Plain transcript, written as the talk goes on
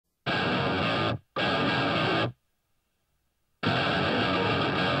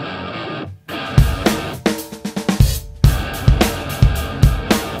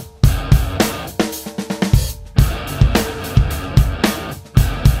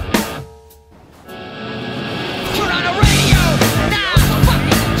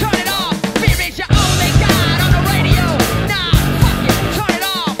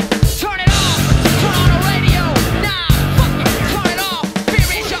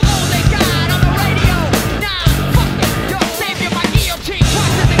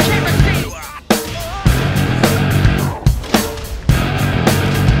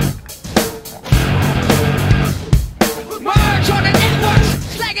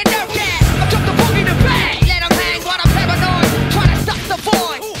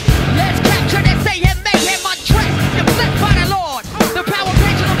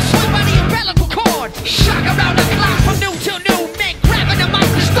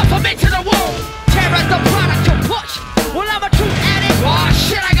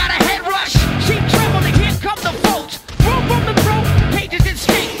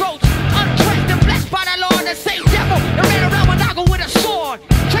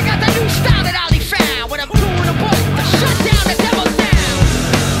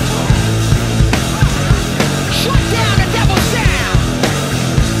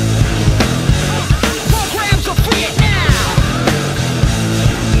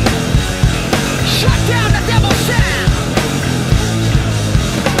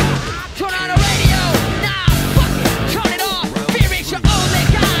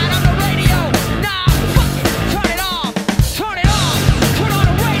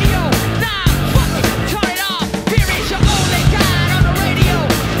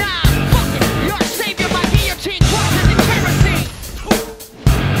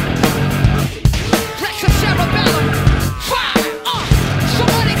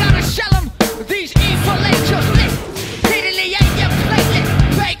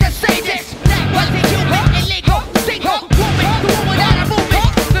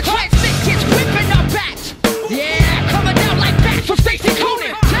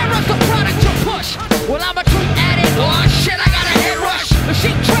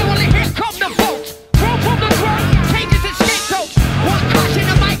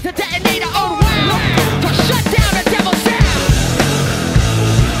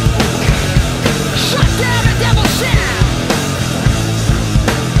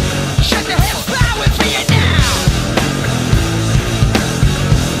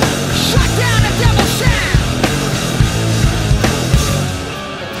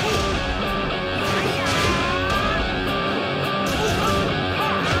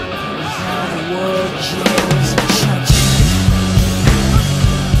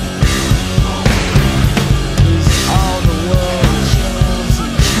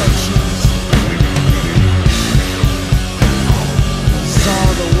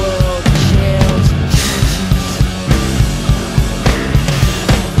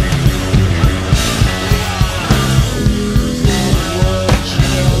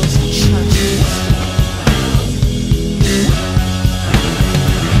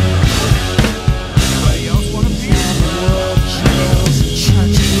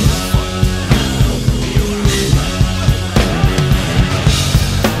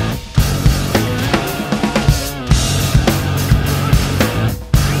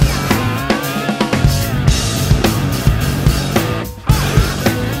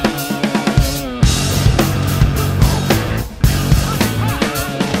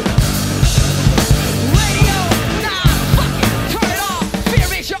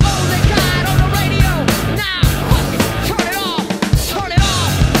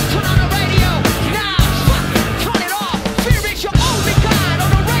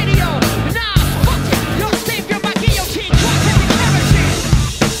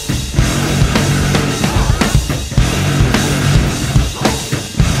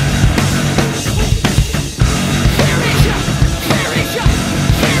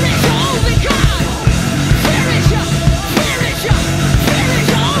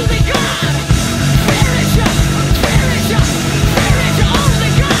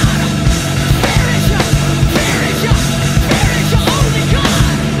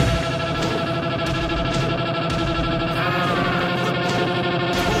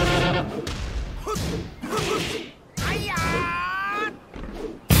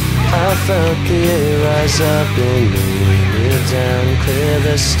up in me. Kneel down and clear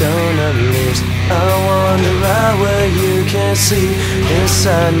the stone of leaves. I wander out where you can't see.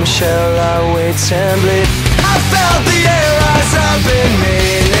 Inside my shell I wait and bleed. I felt the air rise up in me.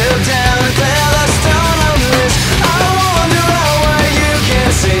 Kneel down and clear the stone of leaves. I wander out where you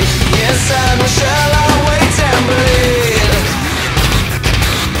can't see. Inside my shell I wait and bleed.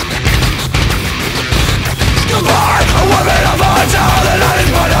 Goodbye, a woman of my town. The night is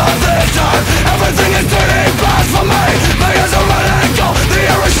but of this time. Everything is turning bad for me. My ears are running cold. The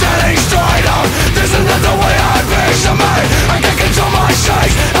air is standing straight up. This is not the way I picture me. I can't control my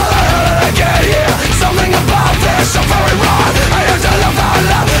shakes. How the hell did I get here? Something about this so very wrong. I have to live out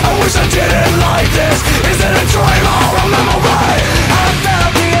loud.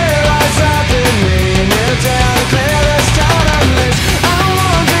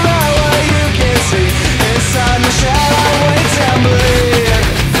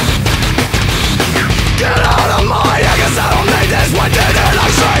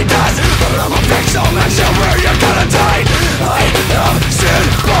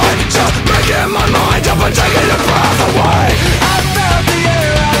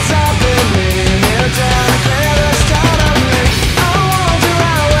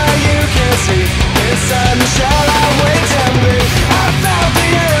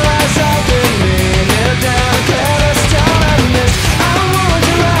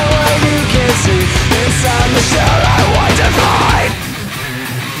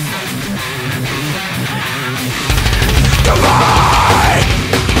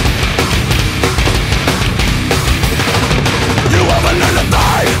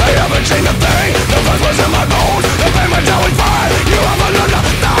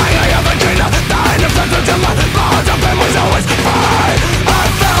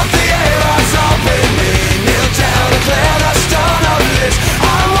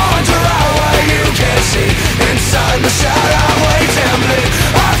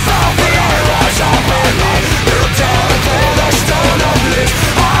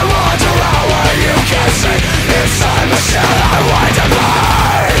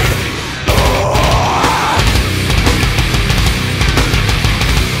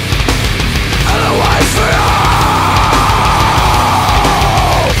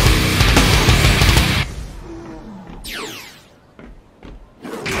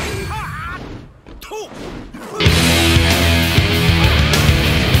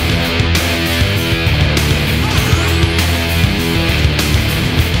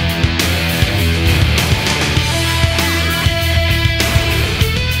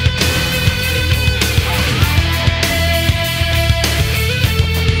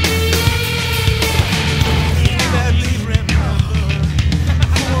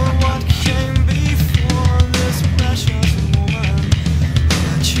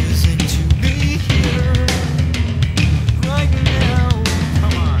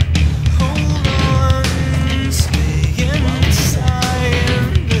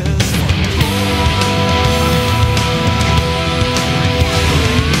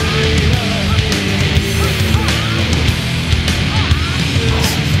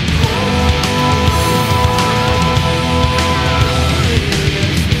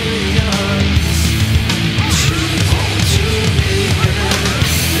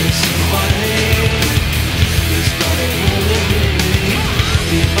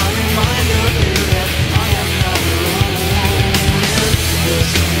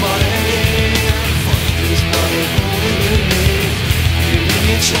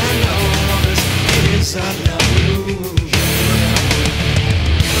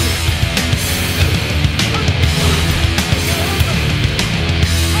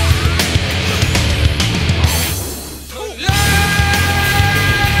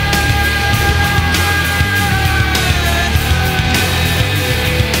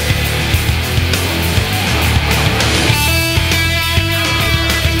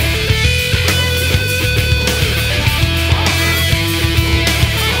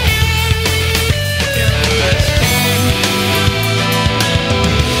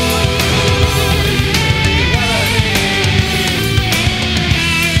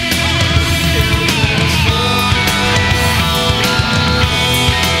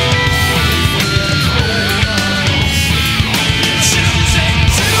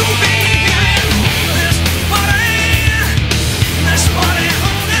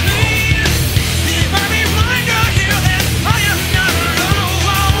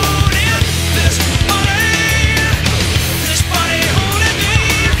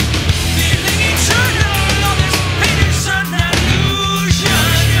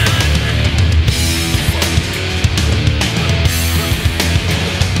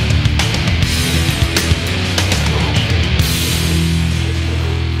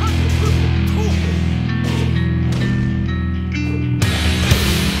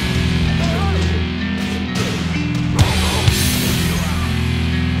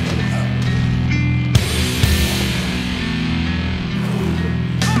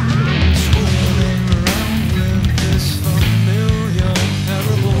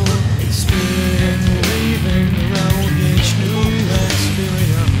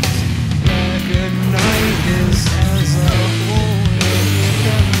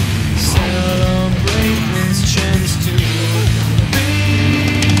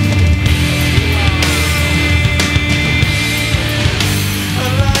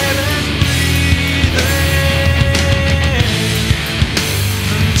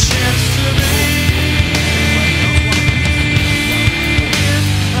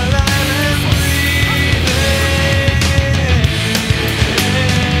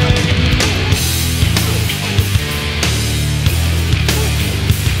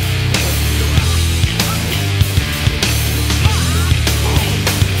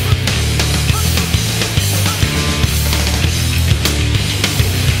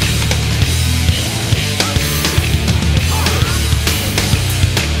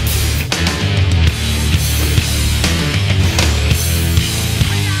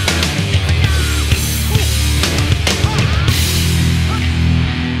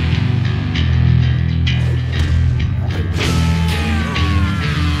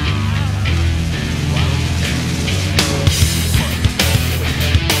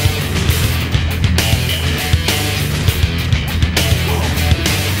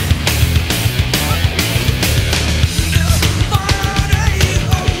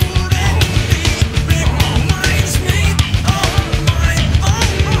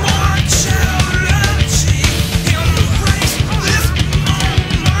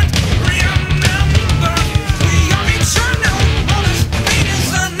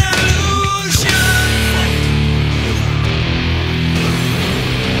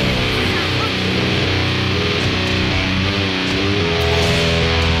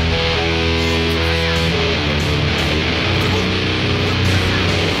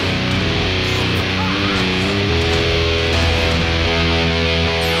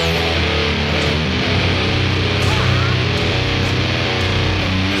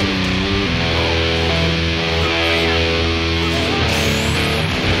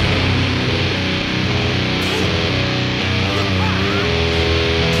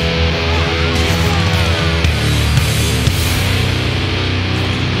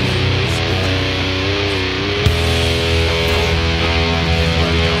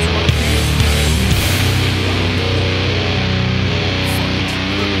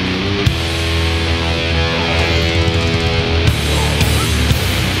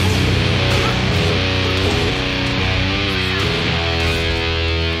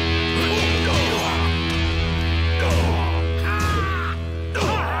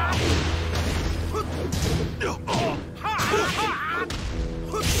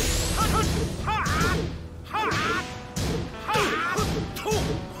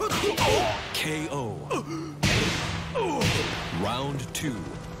 KO. Round 2.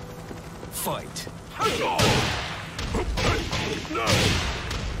 Fight.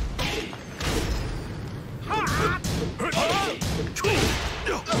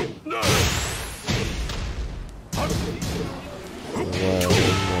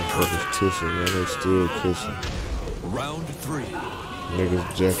 Motherfuckers kissing, man. They still kissing. Round 3.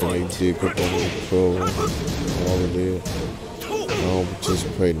 Niggas jacking they dick up on the floor. All of that. I don't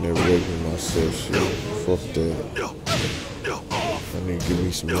participate in that raping myself shit. Fuck that. I need to give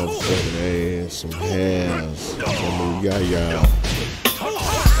me some motherfucking ass, some hands, some yaya.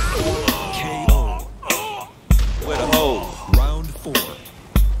 KO. Where the hole? Round 4.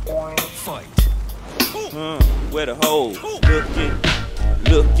 Fight. Where the hole?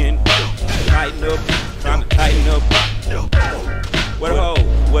 Looking, tighten up, trying to tighten up. Where the hole?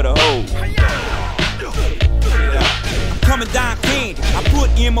 Where the hole? I'm coming down candy, I put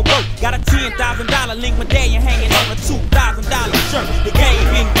in my work. Got a $10,000 link medallion hanging on a $2,000 shirt. The game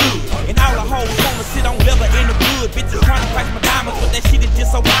been good, and all the hoes wanna sit on leather in the wood. Bitches trying to price my diamonds, but that shit is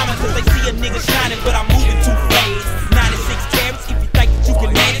just so common. Cause they see a nigga shining, but I'm moving too fast. 96 carats, if you think that you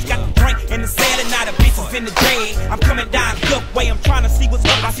can manage. Got the drink and the salad, now the bitches in the drag. I'm coming down good way, I'm trying to see what's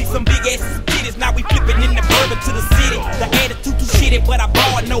up. I see some big asses and titties, now we flipping in the bourbon to the city. The attitude too shitty, but I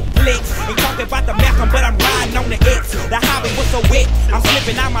bought no flex. Ain't talking about the Malcolm, but I'm riding on the X. The highway was so wet, I'm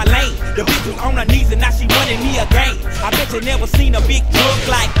slipping out my lane. The bitch was on her knees and now she running me a game. I bet you never seen a big drug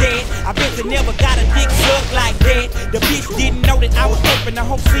like that. I bet you never got a dick sucked like that. The bitch didn't know that I was raping the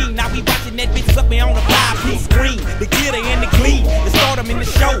whole scene. Now we watching that bitch suck me on a 5-piece screen. The glitter and the gleam, the stardom in the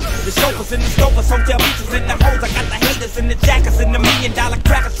show. The chauffeurs and the stokers, hotel bitches and the hoes. I got the haters and the jackers and the $1 million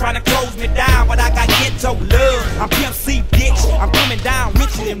crackers trying to close me down, but I got ghetto love. I'm Pimp C, bitch. I'm coming down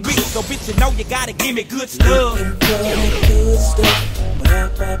richer than rich, so bitch, you know you gotta give me good stuff. Good stuff.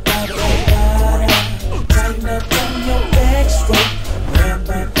 Tighten up on your back stroke.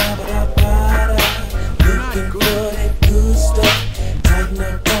 Looking for that good stuff. Tighten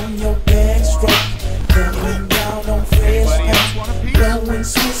up on your back stroke. Coming down on fresh paint. Blowing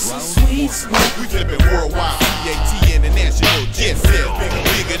sweet smoke. We flipping worldwide, PAT international jet set.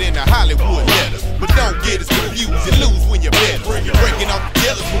 Bigger than the Hollywood letters. But don't get us confused, you lose when you're better. You're breaking off the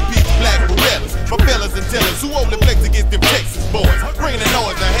yellows with pitch black Berettas. My fellas and tellers who only flex against them Texas boys. Bring the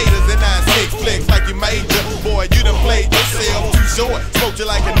noise, the haters and 9-6 flex like you major. Boy, you done played yourself too short. Smoked you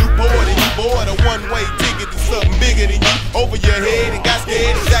like a new board and you bought a one-way ticket to something bigger than you. Over your head and got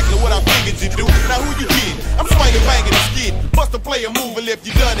scared, exactly what I figured you do. Now who you kidding? I'm swinging, banging and skidding. Bust a player moving if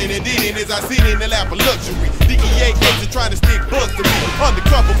you done it and did it as I seen in the lap of luxury. DEA agents trying to stick bugs to me.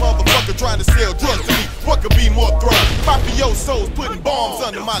 Undercover motherfucker trying to sell drugs to me. What could be more thrown? Mafiosos putting bombs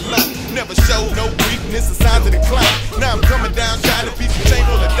under my lungs. Never showed no weakness or signs of decline. Now I'm coming down, shining piece of chain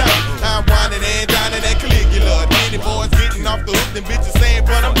full of diamonds. I'm whining and dining at Caligula. Many boys getting off the hook, them bitches saying,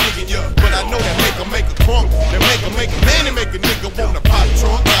 but I'm digging you. But I know that make a crunk. That make a man and make a nigga wanna pop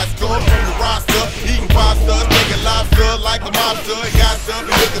trunk. Got scum from the roster, eating pasta, making lobster like a mobster. And got stuff, and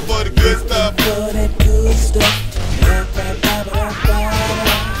looking for the good stuff. For that good stuff.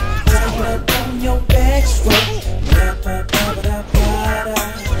 Tighten up on your back stroke.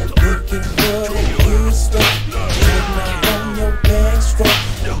 Looking for that good stuff. Tighten up on your back stroke.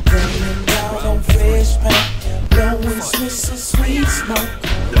 Coming down on fresh paint. Blowing sweet smoke.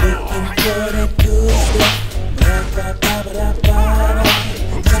 Looking for that good stuff.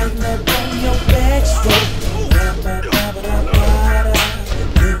 Tighten up on your back stroke.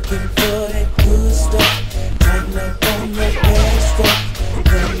 Looking for that good stuff. Tighten up on your back stroke.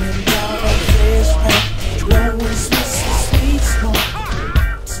 Coming down on fresh paint. Blowing sweet smoke.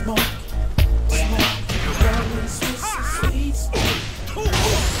 Smoke. Blowing sweet smoke.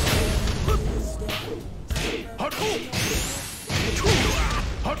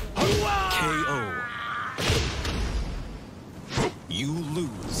 KO. You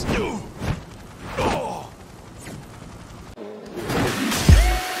lose.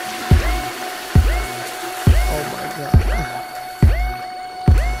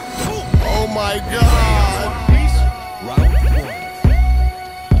 Oh my God. Round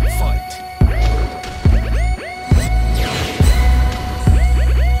 1. Fight.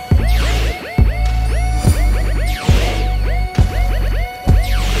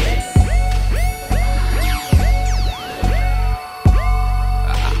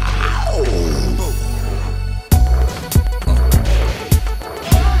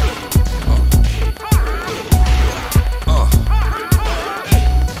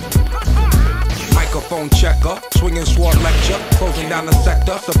 Checker, swinging sword lecture, closing down the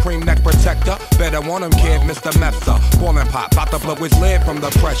sector, supreme neck protector. protector. Better want him, kid, Mr. Mepsa. Ballin' pop, bout to blow his lid from the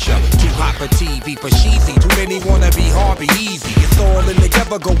pressure. Too hot for TV, for cheesy. Too many wanna be hard, be easy. It's all in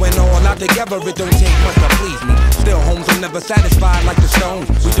together, going all out together. It don't take much to please me. Still, homes are never satisfied like the Stones.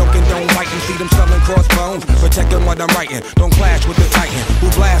 We don't condone fighting, see them selling crossbones. Protecting what I'm writing, don't clash with the titan who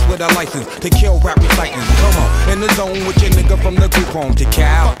blast with a license to kill rap reciting. Come on, in the zone with your nigga from the group home to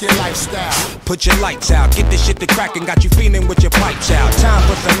Cal. Fuck your lifestyle. Put your lights out, get this shit to crackin', got you feeling with your pipes out. Time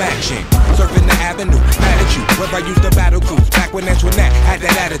for some action. Surfing the avenue, mad at you. Where I used to battle cruise, back when Antoinette had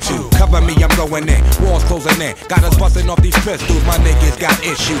that attitude. Cover me, I'm going in. Walls closing in. Got us busting off these pistols. My niggas got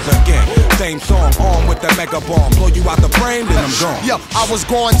issues again. Same song, armed with the mega bomb. Blow you out the frame, then I'm gone. Yo, I was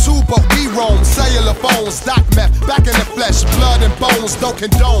going too, but we roam. Cellular phones, doc meth, back in the flesh, blood and bones, don't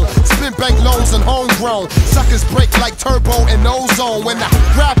condone. Spin bank loans and homegrown. Suckers break like turbo and ozone. When I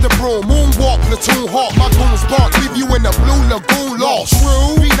grab the broom, moonwalk, platoon hawk. My goons bark, leave you in the blue lagoon lost.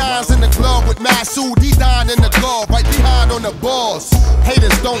 True. B9's in the club with Masu, D9 in the glove, right behind on the balls.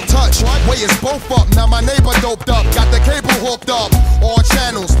 Haters don't touch, way is both up. Now my neighbor doped up, got the cable hooked up. All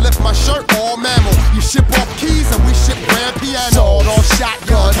channels, lift my shirt, all mammal. You ship off keys and we ship grand piano. Sword on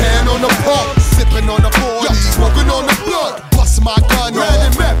shotgun, hand on the pump, sipping on the board, smoking on the blood. Bust my gun, red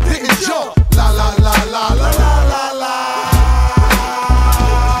and meth, didn't jump. La la la la la la la la.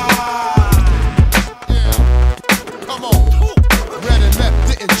 Yeah. Come on, red and meth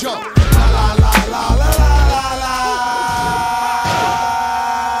didn't jump. La la la la la la la la.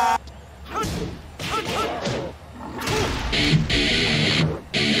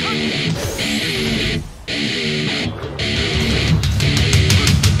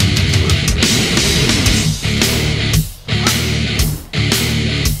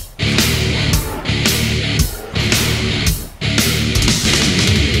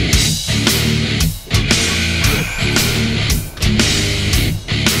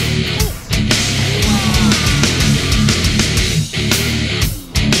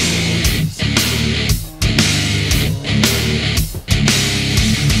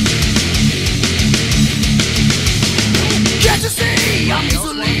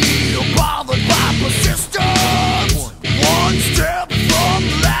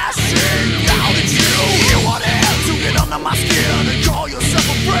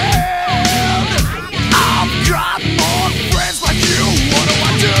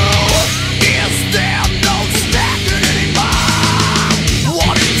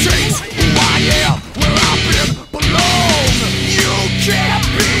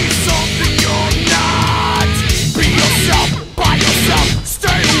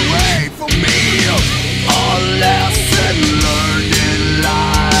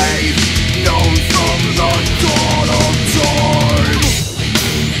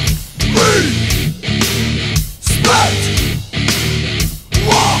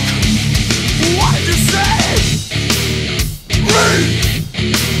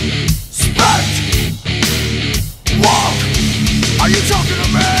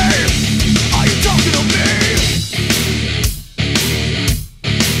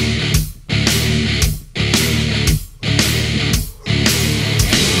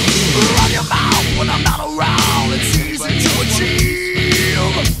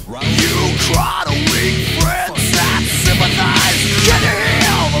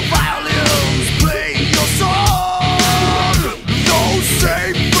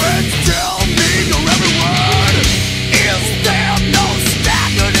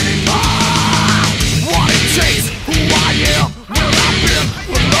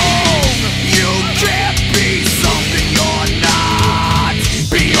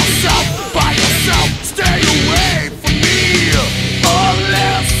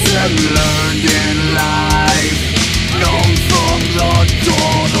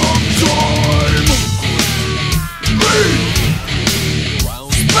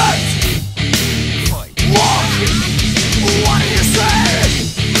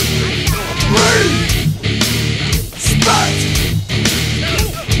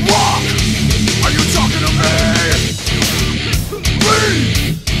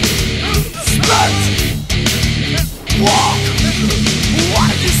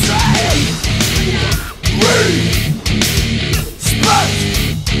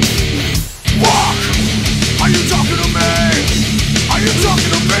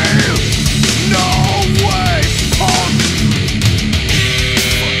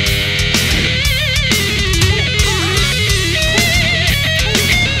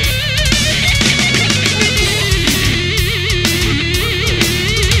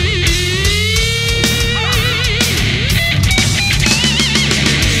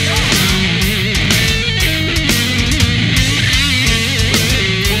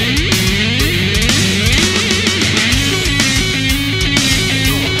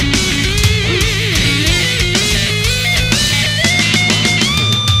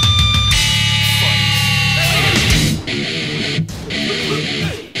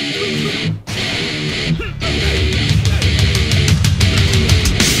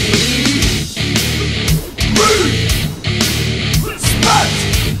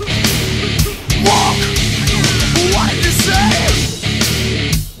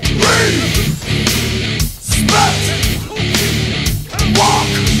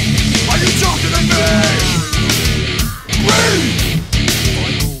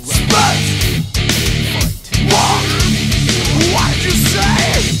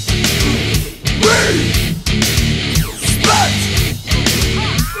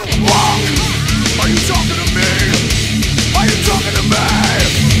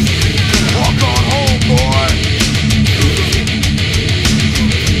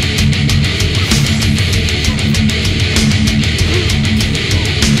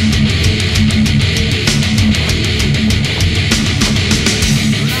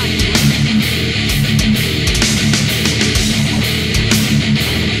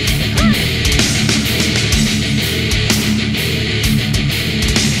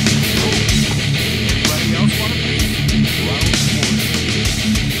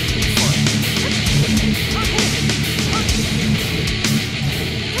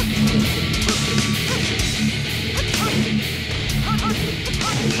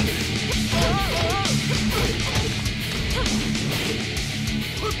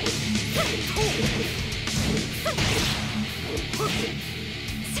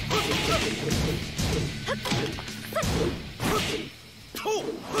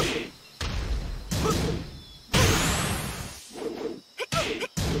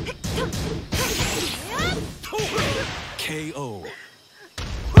 KO.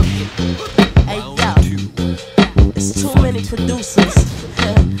 Hey yo, it's too many producers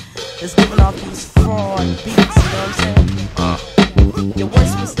that's giving off these fraud beats, you know what I'm saying? Your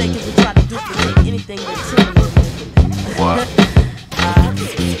worst mistake is to try to duplicate anything that's Timberland. What?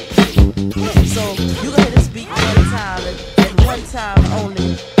 So you gonna hear this beat one time and one time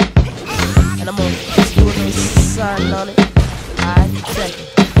only, and I'm gonna just do a little sign on it. Alright, check it.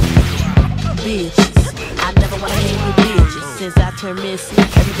 Bitches, I never wanna hang with bitches. Since I turned missing,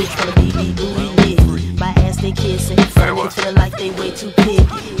 every bitch wanna be booty lit. My ass they kissing, some niggas feeling like they way too picky.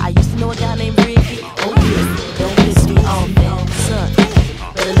 I used to know a guy named Ricky. Oh yeah, don't piss me off, man, son.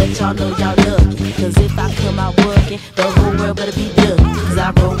 Better let y'all know y'all lucky. Cause if I come out working, the whole world better be ducky. Cause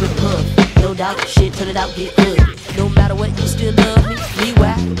I roll with Puff, no doubt, shit, turn it out, get good. No matter what, you still love me. Me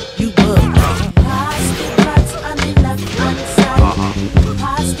whack, you bug. Positive runs on the left hand side.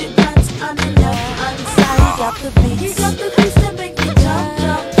 Positive runs on the left hand side. You got the beats. You got the beats that make me jump,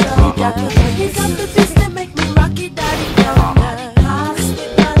 jump, jump. You got the beats. You got the beats that make me rock it, daddy, down.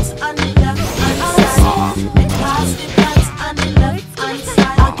 Positive runs on the left hand side. Positive runs on the left hand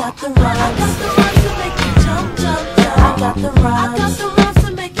side. I got the runs. I got the runs to make you jump, jump, jump. I got the runs. I got the runs to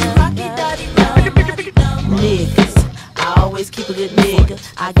make you rock it, daddy, down. Niggas, I always keep a good nigga.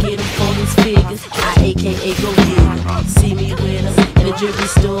 I get him for his figures. I AKA go get him. See me with him in the jewelry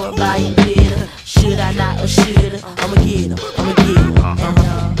store buying glitter. Should I not or should I? I'ma get him, I'ma get him.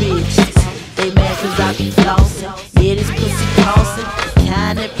 And bitches, they mad cause I be flossing. Yeah, this pussy tossing,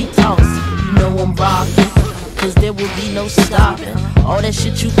 kind that be tossing. You know I'm rocking, cause there will be no stopping. All that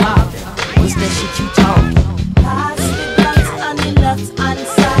shit you popping, what's that shit you talking? Positive runs on the left hand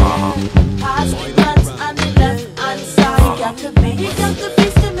side. Positive runs on the left hand side. You got the beat, you got the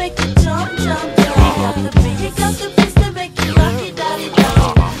beats to make you jump, jump, jump. You got the beat, you got the beats to make you rock it, daddy,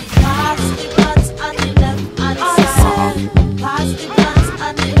 down. Positive runs on the left hand side. Positive runs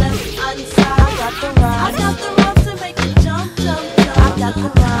on the left hand side. I got the runs. I got the runs to make you jump, jump, jump. I got the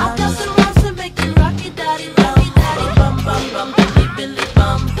runs. I got the runs to make you rock it, daddy, rock it, daddy. Bum bum bum, billy billy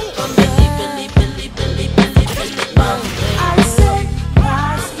bum, bum billy billy billy billy billy billy bum. I said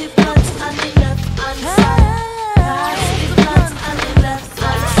positive runs on the left hand side. Positive runs on the left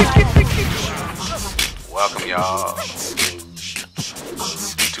hand side. Welcome y'all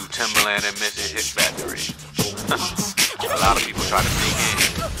to Timberland and Mrs. Hit Factory. A lot of people try to sneak in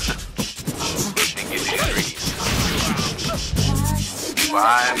and get these ingredients. But I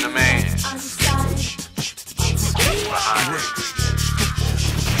am the man behind the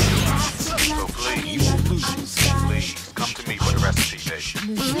ingredients. So please come to me for the recipe, baby.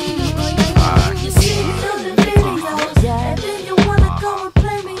 You see me on the videos, and then you wanna go and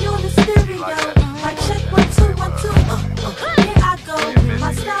play me on the stereo. I check 1 2 1 2, here I go.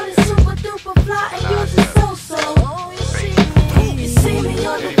 My style is super duper fly, and yours is so. You see me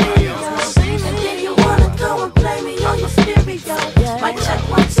on the videos, and then you wanna go and play me on your stereo. I check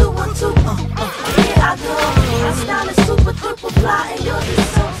 1 2 1 2, here I go. My style is super duper fly, and yours is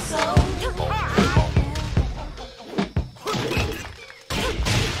so.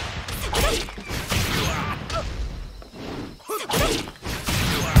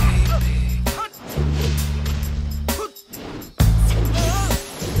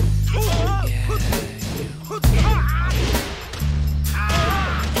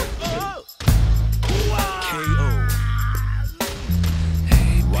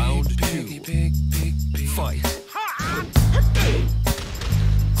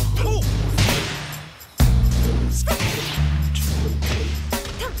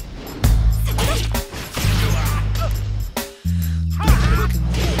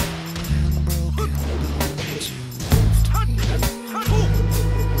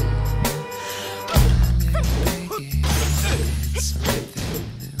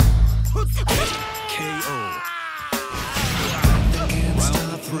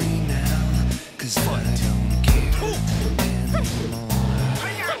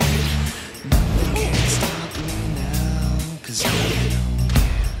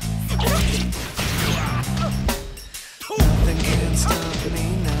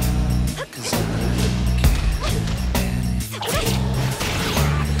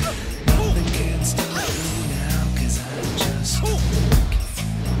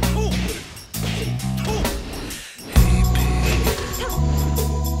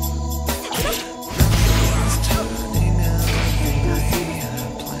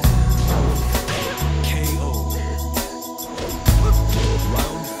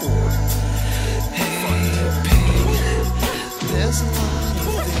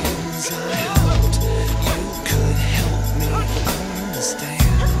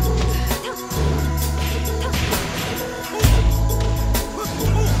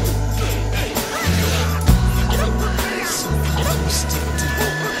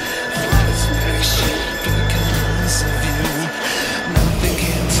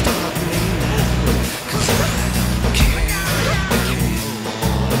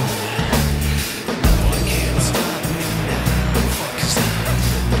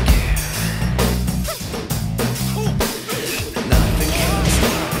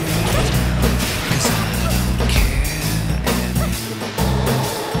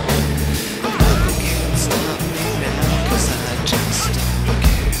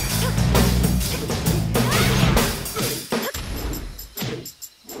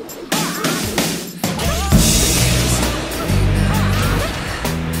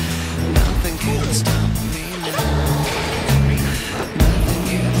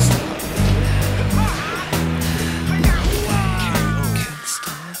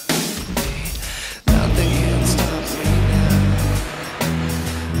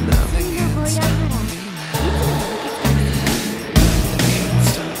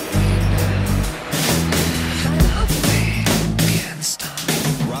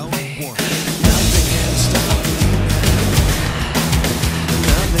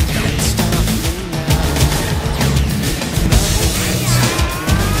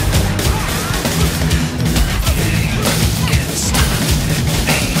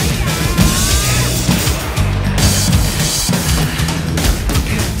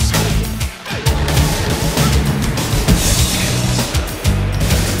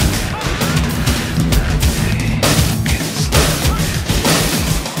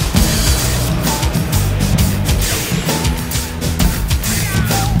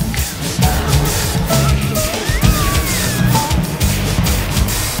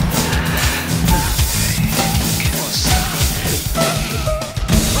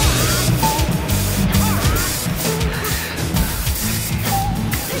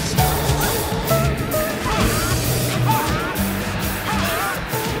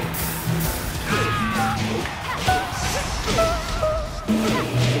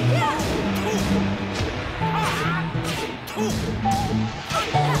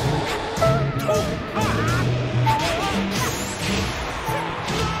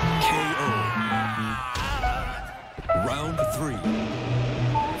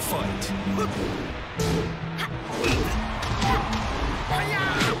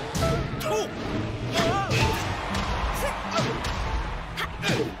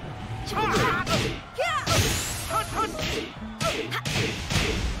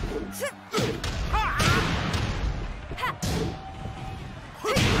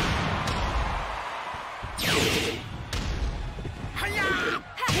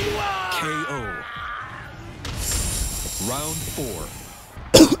 KO. Round 4.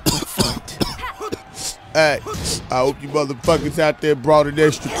 Hey, I hope you motherfuckers out there brought an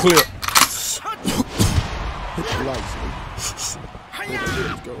extra clip. Hit the lights, man. It's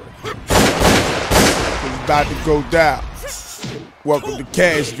about to go down. Welcome to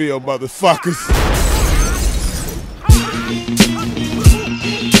Cashville, motherfuckers.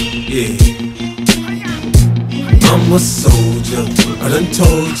 Yeah, I'm a soldier, I done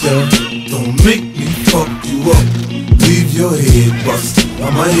told ya. Don't make me fuck you up. Leave your head busted,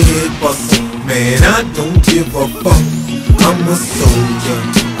 I'm a head buster. Man, I don't give a fuck. I'm a soldier,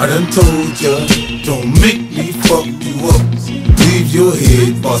 I done told ya. Don't make me fuck you up. Leave your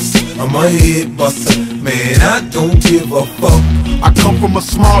head busted, I'm a head buster. Man, I don't give a fuck. I come from a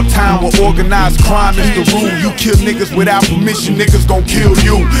small town where organized crime is the rule. You kill niggas without permission, niggas gon' kill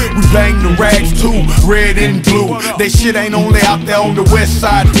you. We bang the rags too, red and blue. They shit ain't only out there on the west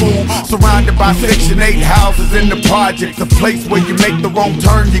side, fool. Surrounded by Section 8 houses in the projects, a place where you make the wrong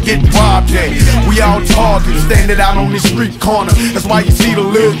turn, you get robbed at. We all targets, standing out on this street corner. That's why you see the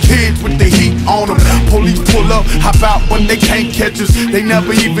little kids with the heat on them. Police pull up, hop out when they can't catch us. They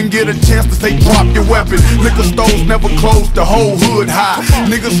never even get a chance to say drop your weapon. Liquor stores never close, the whole hood high.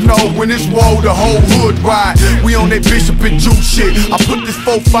 Niggas know when it's roll, the whole hood ride. We on that Bishop and Juice shit. I put this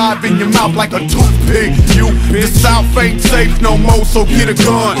 4-5 in your mouth like a toothpick. You, the South ain't safe no more, so get a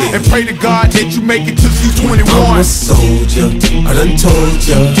gun and pray to God that you make it to C21. I'm a soldier, I done told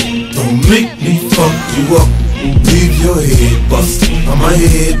ya. Don't make me fuck you up. Leave your head busted, I'm a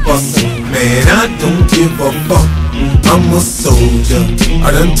head buster. Man, I don't give a fuck. I'm a soldier,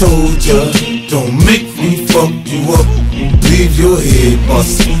 I done told ya. Don't make me fuck you up. Leave your head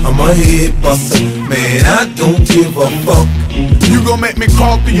busted, I'm a head buster. Man, I don't give a fuck. You gon' make me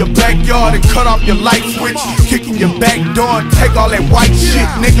crawl through your backyard and cut off your light switch, kicking your back door and take all that white shit.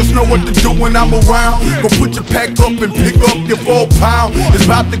 Niggas know what to do when I'm around. Go put your pack up and pick up your 4 pound. It's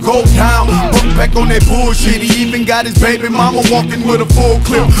about to go down. Buck back on that bullshit. He even got his baby mama walking with a full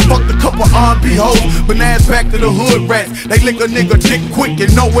clip. Fucked a couple R&B hoes, but now it's back to the hood rats. They lick a nigga dick quick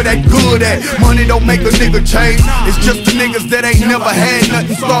and know where they good at. Money don't make a nigga change. It's just the niggas that ain't never had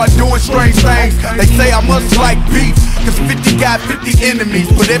nothing start doing strange things. They say I must like beef, cause 50 got 50 enemies,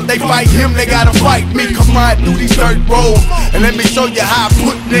 but if they fight him, they gotta fight me. Come ride through these dirt roads and let me show you how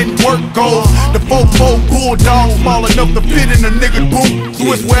putting in work goes. The 4-4 bulldog small enough to fit in a nigga boot. So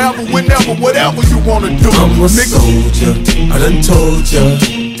it's wherever, whenever, whatever you wanna do. I'm a soldier, I done told ya.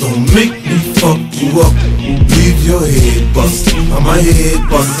 Don't make me fuck you up. Leave your head busted, I'm a head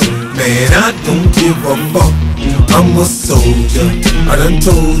buster. Man, I don't give a fuck. I'm a soldier, I done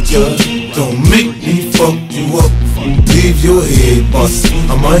told ya. Don't make me fuck you up. Leave your head busted,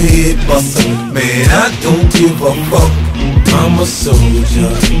 I'm a head buster. Man, I don't give a fuck. I'm a soldier.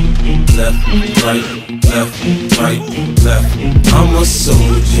 Left, right, left, right, left. I'm a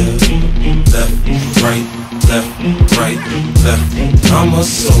soldier. Left, right, left, right, left. I'm a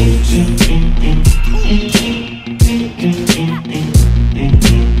soldier.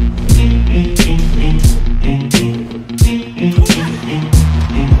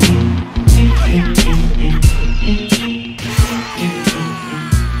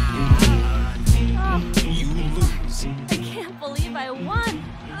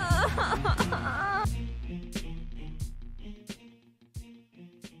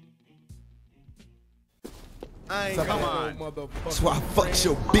 Come on. That's why I fucked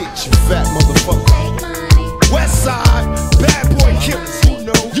your bitch, you fat motherfucker. West side, bad boy killers.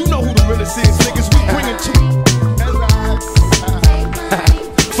 You know who the realest is, niggas. We bringin' to you.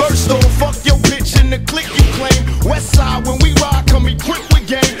 First off, fuck your bitch in the clique you claim. West side, when we ride, come equipped with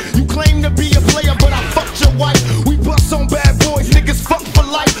game. You claim to be a player, but I fucked your wife. We bust on bad boys, niggas fuck for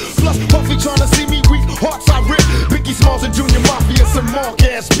life. Plus, Puffy tryna see me weak, hearts I rip. Biggie Smalls and Junior Mafia, some mark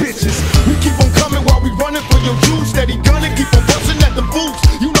ass bitches. We keep on coming while we running for your juice. Steady gunning, keep on busting at the boots.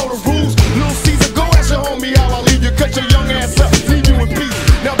 You know the rules. Lil Caesar, go ask your homie how I leave you. Cut your young ass up, leave you in peace.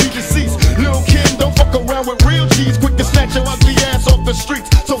 Now be deceased. Lil Kim, don't fuck around with real G's. Quick to snatch your ugly ass off the streets.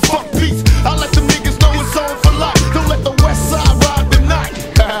 So fuck peace. I let them niggas know it's on for life. Don't let the West Side ride the night.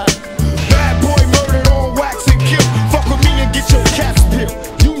 Bad boy murdered on wax and kill. Fuck with me and get your cats peeled.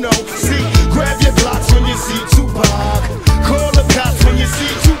 You know, see, grab your blocks when you see Tupac. Call the cops when you see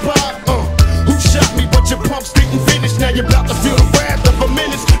Tupac.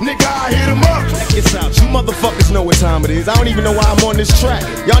 is. I don't even know why I'm on this track.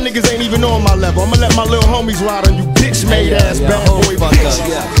 Y'all niggas ain't even on my level. I'ma let my little homies ride on you bitch made ass bad boy bitch.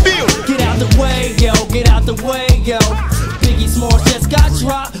 Feel it. Get out the way, yo, get out the way, yo. Biggie Smalls just got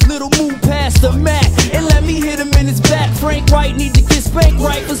dropped. Little move past the Mac and let me hit him in his back. Frank White need to get spanked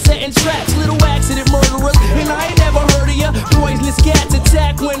right for setting traps. Little accident murderers, and I ain't never heard of ya. Poisonous cats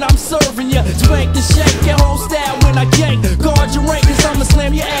attack when I'm serving ya. Spank the shake, your whole style when I gank. Guard your rank, cause I'ma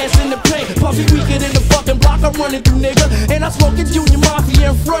slam your ass in the paint. Puffy weaker than the fucking block I'm running through, nigga. And I'm smoking Junior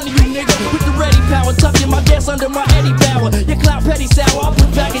Mafia in front of you, nigga. With the ready power, tucking my gas under my Eddie Bauer. Your clout petty sour, I put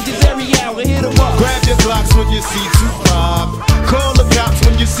packages every hour. Hit 'em up. Grab your Glocks when you see Tupac. Call the cops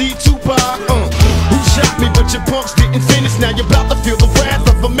when you see Tupac. Who shot me, but your punks didn't finish. Now you're about to feel the wrath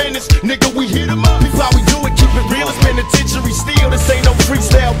of a menace. Nigga, we hit 'em up. People, how we do it, keep it real. It's penitentiary steel. This ain't no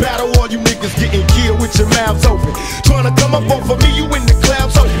freestyle battle. All you niggas getting killed with your mouths open. Trying to come up off of me, you in the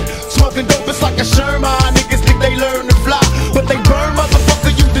clouds open. Smoking dope, it's like a Sherman. Niggas think they learn to fly, but they burn,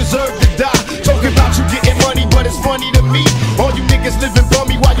 motherfucker, you deserve to die. Talking about you getting money, but it's funny to me. All you niggas living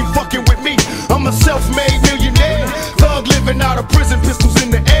bummy while you fucking with me. I'm a self-made millionaire, thug living out of prison, pistols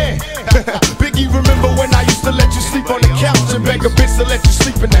in the air. Biggie, remember when I used to let you sleep on the couch and beg a bitch to let you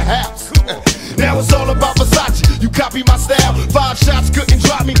sleep in the house? Now it's all about Versace, you copy my style. 5 shots couldn't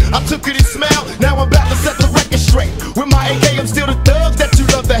drop me, I took it and smiled. Now I'm about to set the record straight. With my AK, I'm still the thug that you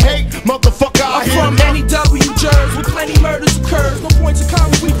love to hate. Motherfucker, I hear I'm from NEW Jersey, with plenty murders occurs. No points of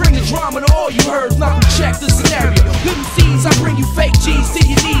Congress, we bring the drama to all you heard. Now we check the scenario. Little C's, I bring you fake G's to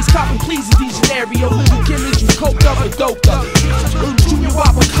your knees. Copping please in these scenario. Little Kim is you coked up or doped up. Little Junior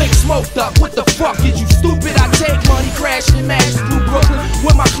Whopper click smoked up. What the fuck is you stupid? I take money, crashing and mash through Brooklyn.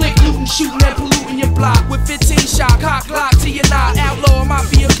 With my click looting, shooting and polluting your block. With 15 shot, cock lock to your knot. Outlaw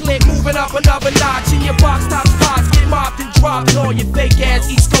mafia click, moving up another notch. In your box top spots, get mopped and dropped. And all your fake ass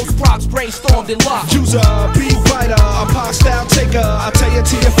East Coast props brainstormed and locked. User, beat writer, a pop style taker. I tell you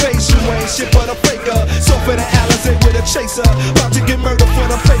to your face, you ain't shit but a faker. So for the Alizé with a chaser, about to get murdered for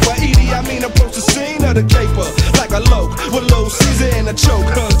the paper. Edie, I mean approach the scene of the caper like a loke with low season and a choke.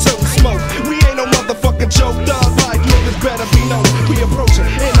 Tote smoke, we ain't no motherfucking joke. Dog like niggas better be known. We approaching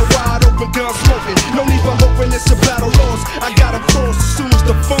in a wide open gun smoking. No need for hoping it's a battle lost. I got a cross as soon as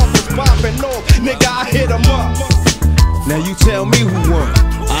the funk is popping off. Nigga, I hit 'em up. Now you tell me who won.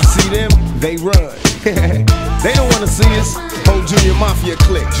 I see them, they run. They don't wanna see us. Whole Junior Mafia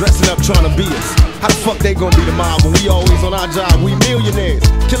clique, dressing up trying to be us. How the fuck they gonna be the mob when we always on our job? We millionaires.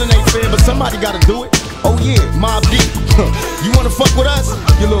 Killing ain't fair, but somebody gotta do it. Oh yeah, Mob Deep. You wanna fuck with us?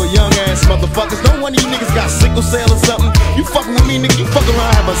 You little young ass motherfuckers. Don't one of you niggas got sickle cell or something. You fucking with me, nigga, you fuck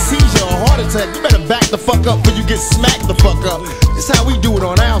around, have a seizure or heart attack. You better back the fuck up before you get smacked the fuck up. This how we do it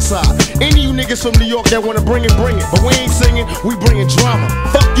on our side. Any of you niggas from New York that wanna bring it, bring it. But we ain't singing, we bringing drama.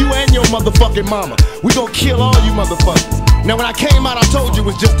 Fuck you and your motherfucking mama. We gon' kill all you motherfuckers. Now when I came out, I told you it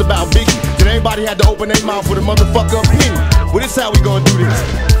was just about Biggie. Then everybody had to open their mouth with a motherfucker opinion. Well, this how we gonna do this.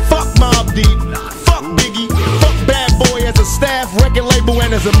 Fuck Mob Deep, fuck Biggie, fuck Bad Boy as a staff, record label,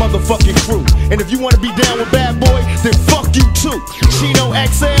 and as a motherfucking crew. And if you wanna be down with Bad Boy, then fuck you too. Chino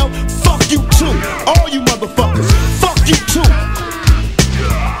XL, fuck you too. All you motherfuckers, fuck you too.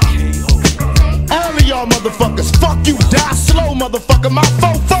 All of y'all motherfuckers, fuck you, die slow, motherfucker. My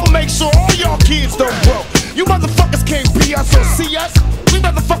fofo make sure all y'all kids don't grow. You motherfuckers can't be us or see us. We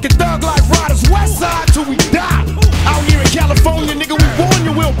motherfucking thug like riders, west side till we die. Out here in California, nigga, we warn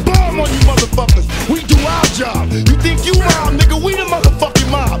you, we'll bomb on you motherfuckers. We do our job. You think you mob, nigga, we the motherfucking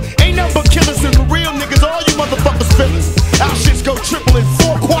mob. Ain't nothing but killers and the real niggas, all you motherfuckers fillers. Our shits go triple and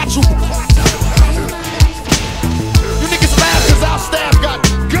 4 quadruple. You niggas laugh cause our staff got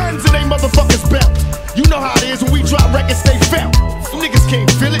guns in they motherfuckers belt. You know how it is when we drop records, they felt. You niggas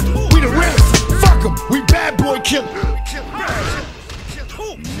can't feel it, we the realest. Fuck 'em, we Bad Boy killers.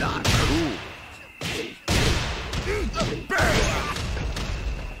 Not cool.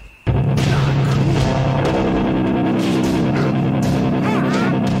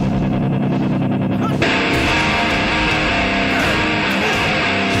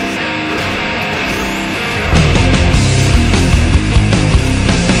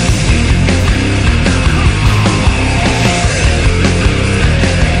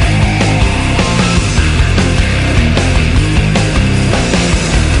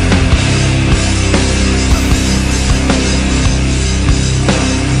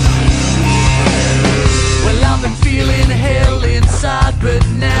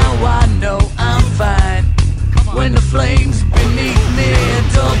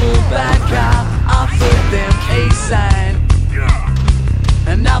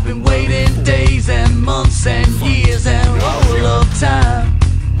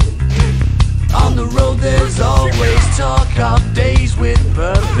 off days with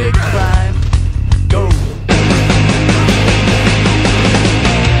perfect crime. Go.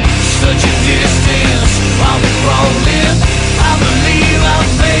 Such a distance while we crawling. I believe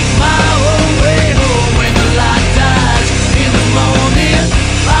I'll make my own way home when the light dies in the morning.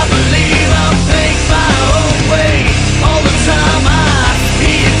 I believe I'll make my own way. All the time I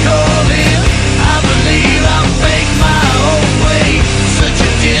hear you calling. I believe I'll make my own way. Such a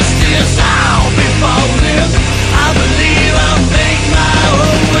distance I'll be falling. I believe I'll make my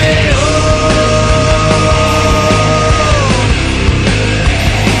own way home.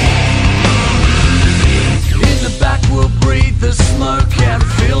 In the back we'll breathe the smoke and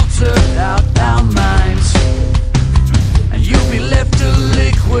filter out our minds. And you'll be left a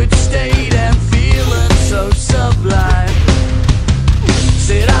liquid state and feeling so sublime.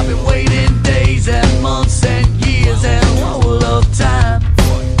 Said I've been waiting days and months and years and all of time.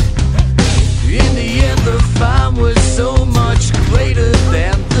 In the end the fine was so much greater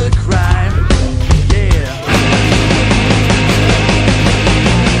than the crime. Yeah.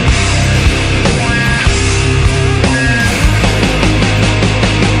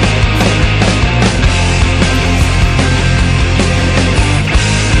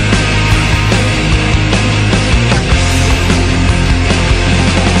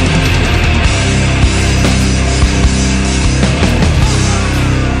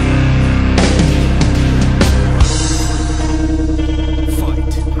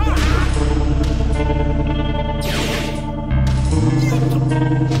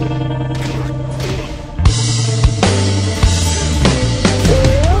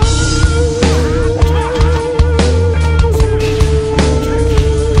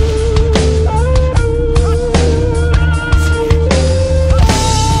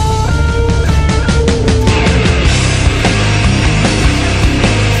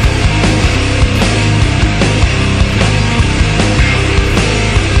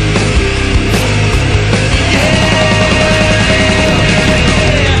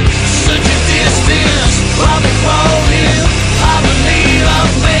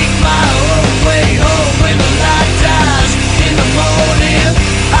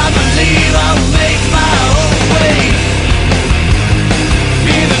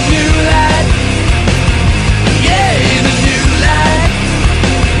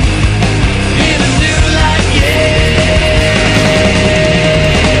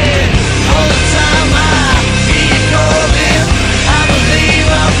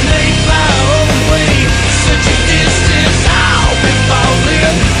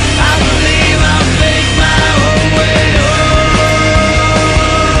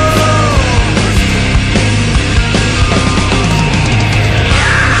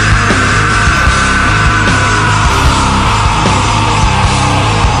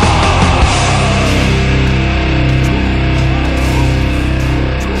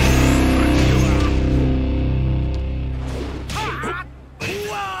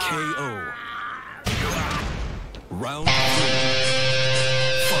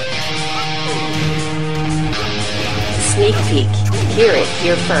 Sneak peek. Hear it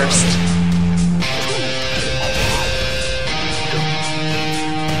here first.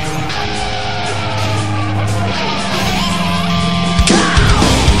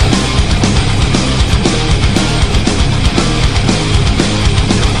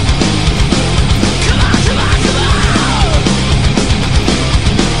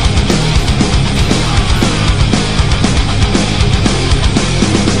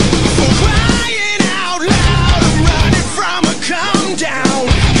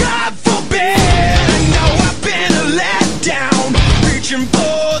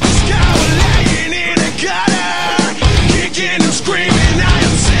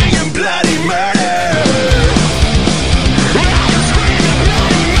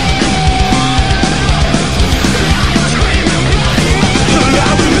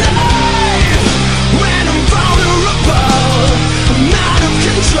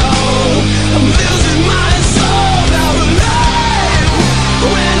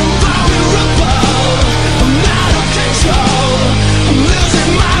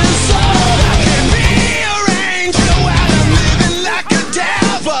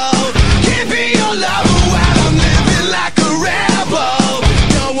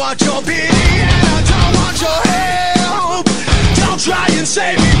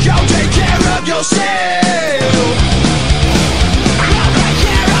 Save me, go take care of yourself.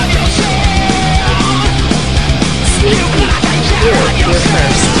 Sneak peek. Hear it here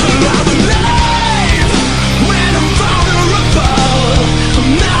first. I'm alive when I'm vulnerable.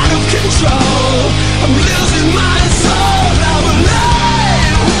 I'm out of control. I'm losing my soul. I'm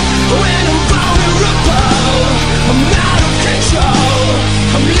alive when I'm vulnerable. I'm out of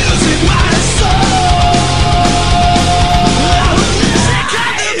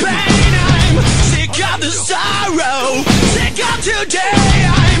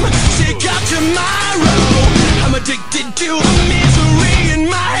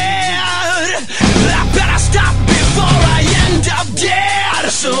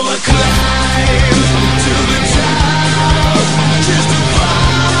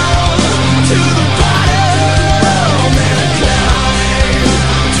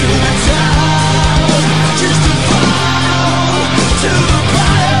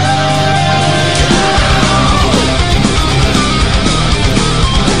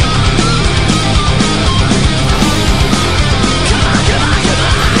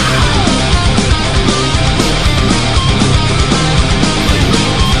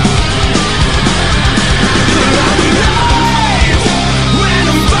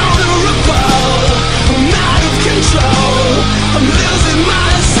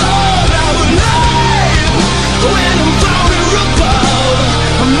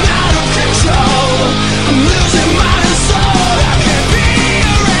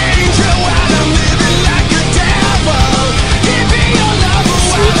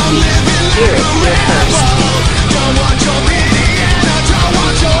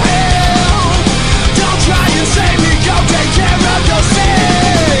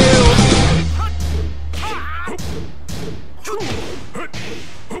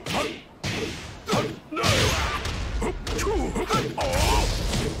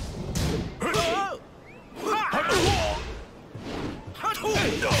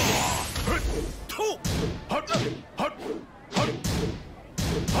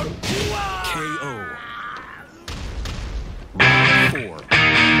KO. Round 4.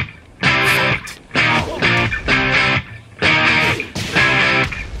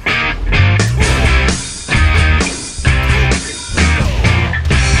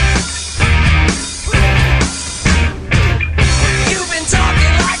 You've been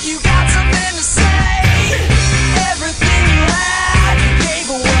talking like you got something to say. Everything you had, you gave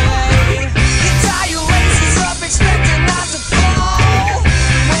away. You tie your laces up, expecting not to fall.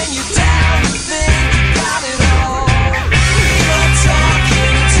 When you're down, you think you got it all. You're talking.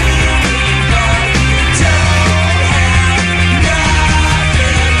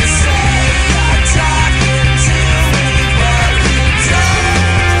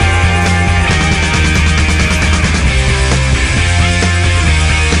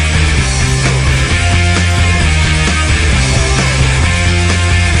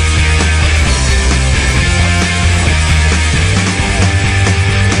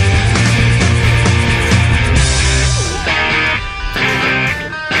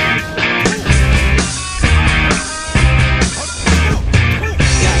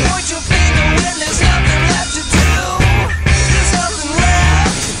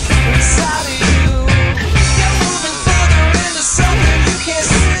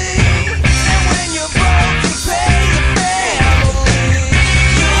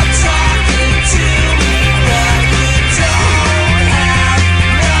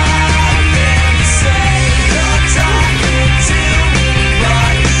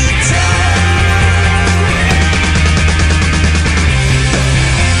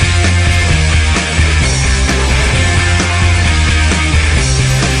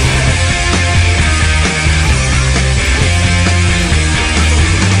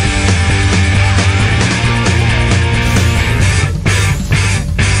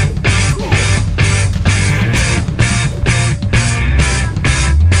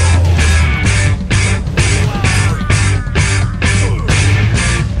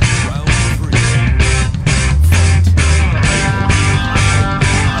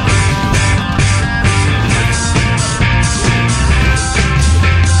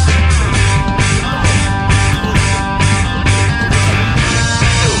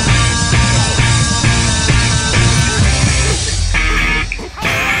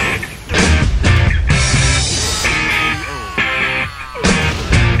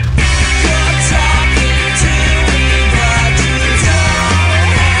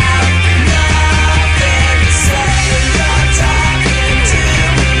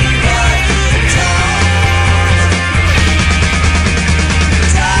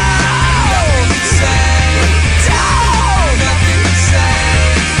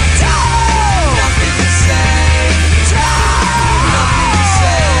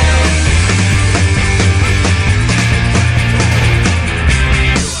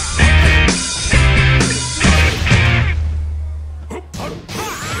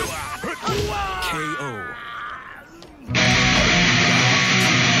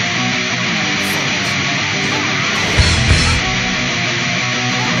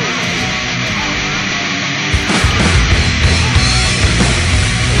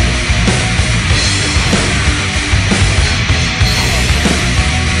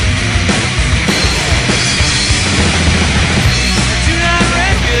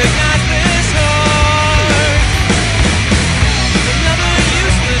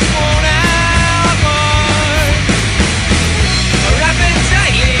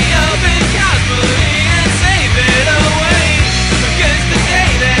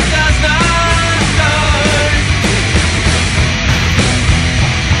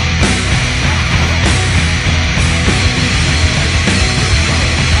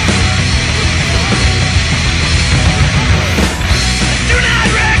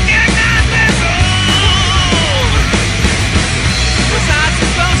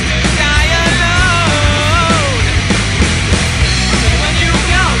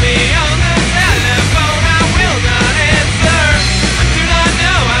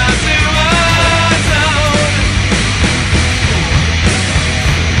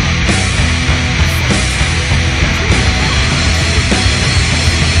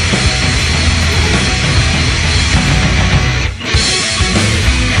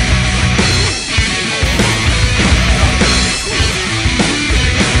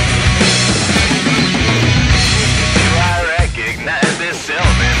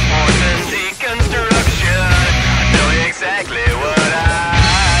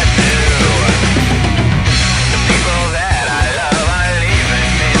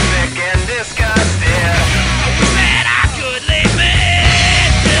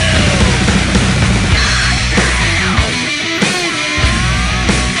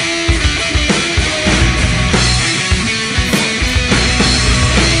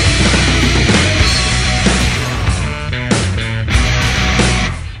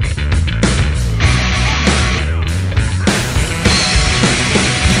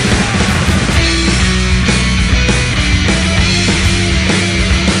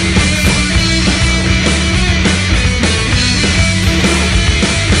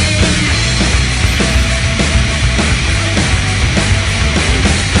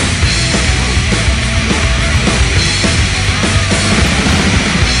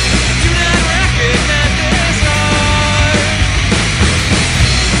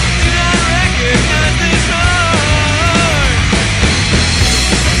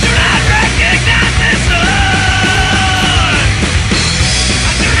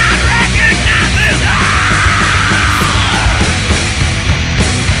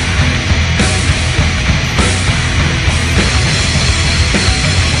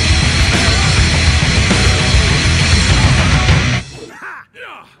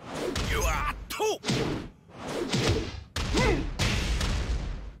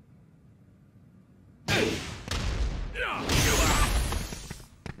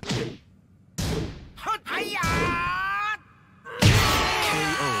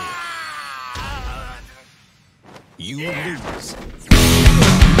 You lose.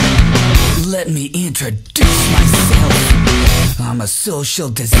 Let me introduce myself. I'm a social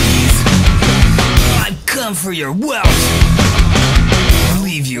disease. I've come for your wealth.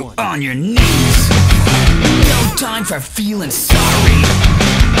 Leave you on your knees. No time for feeling sorry.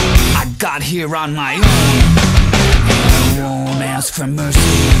 I got here on my own. I won't ask for mercy.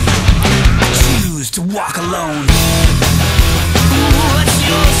 I choose to walk alone. What's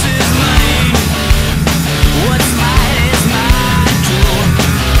yours is mine. What's mine is mine too.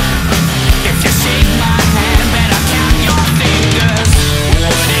 If you shake my hand, better count your fingers.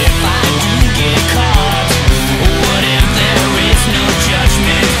 What if I do get caught? What if there is no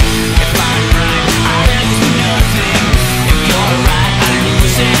judgment? If I'm right, I lose nothing. If you're right, I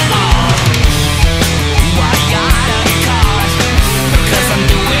lose it all. Why gotta get caught? Because I'm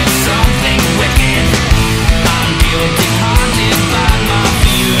doing something wicked. I'm guilty, haunted by my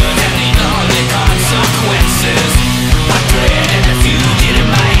fears and the ugly consequences. I dread the fugitive in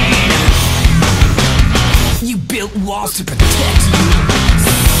my hand. You built walls to protect you,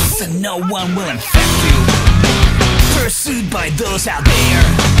 so no one will infect you. Pursued by those out there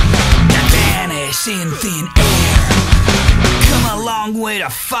that vanish in thin air. Come a long way to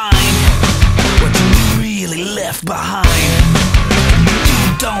find what you really left behind.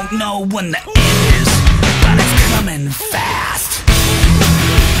 You don't know when the end is, but it's coming fast.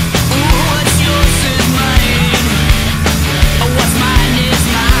 What's yours is mine. What's mine is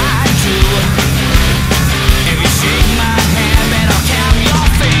mine too. If you shake my hand, then I'll count your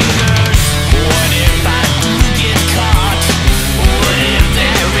fingers. What if I do get caught? What if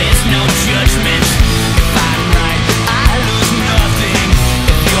there is no judgment? If I'm right, I lose nothing.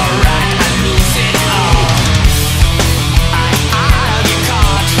 If you're right, I lose it all. I'll get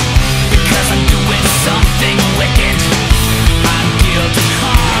caught because I'm doing something wicked. I'm guilty,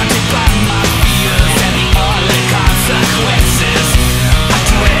 haunted by my fears and the ugly consequences. I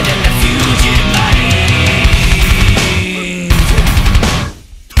dread in the fugitive mind.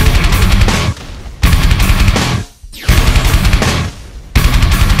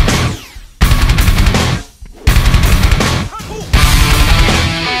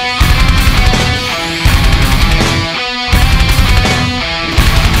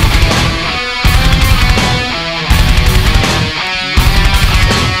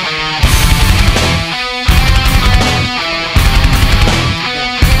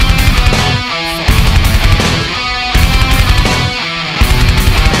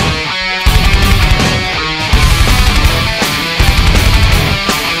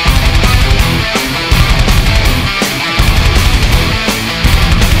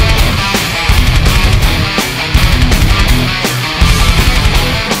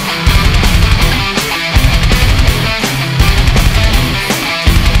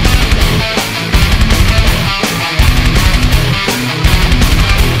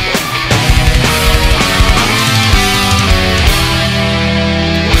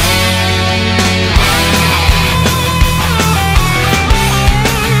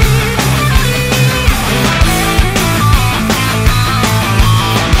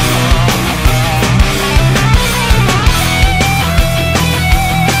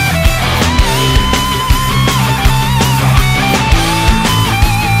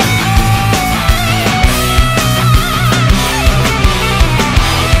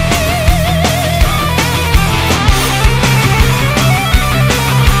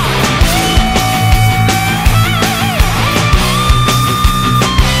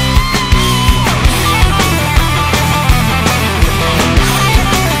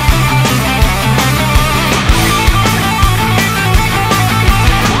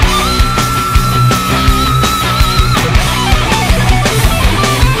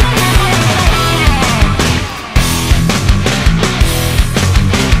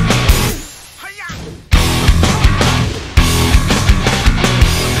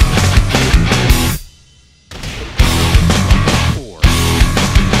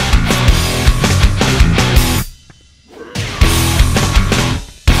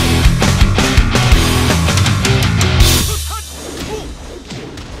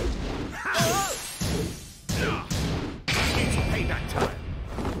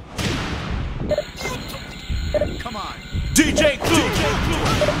 DJ Clue!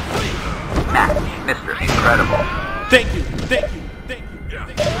 Mr. Incredible. Thank you, thank you, thank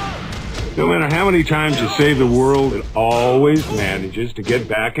you. No matter how many times you save the world, it always manages to get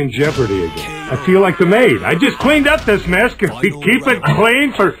back in jeopardy again. I feel like the maid. I just cleaned up this mess. Can we keep it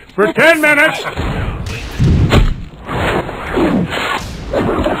clean for 10 minutes?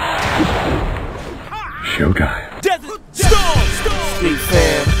 Showtime. Desert Storm! Big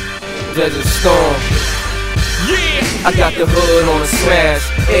fan, Desert Storm. I got the hood on a smash.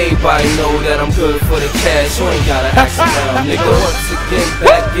 Everybody know that I'm good for the cash. You ain't gotta ask around, nigga. Once again,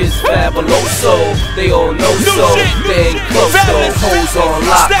 back is fabuloso. They all know so. They ain't close though. Hoes on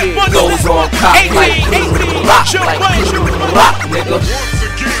lock, goes on cop. Like rock, nigga.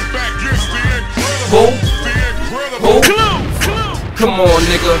 Who? Come on,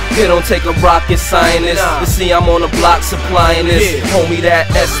 nigga, it don't take a rocket scientist to see I'm on the block supplying this. Homie, that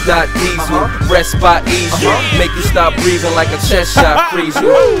S. Diesel, rest by easel, make you stop breathing like a chest shot freeze you.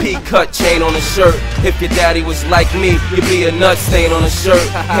 P-cut chain on the shirt. If your daddy was like me, you'd be a nut stain on a shirt.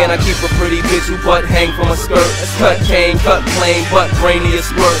 And I keep a pretty bitch who butt hang from a skirt. Cut cane, cut plain, but brainy as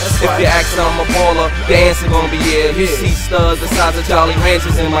squirt. If you ask I'm a baller, the answer gonna be yeah. You see studs the size of Jolly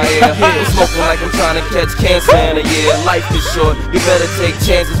Ranchers in my ear. I'm smoking like I'm trying to catch cancer in a year. Life is short, you better take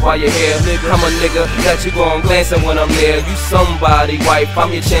chances while you're here. I'm a nigga that you gon' glance at when I'm near. You somebody, wife,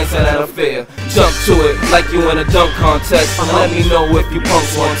 I'm your chance at an affair. Jump to it like you in a dunk contest. Let me know if you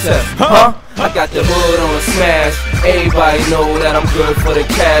punks want test. Huh? I got the hood on a smash. Everybody know that I'm good for the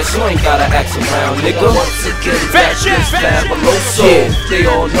cash. You ain't gotta ask around, nigga. Once again, back is fabuloso. They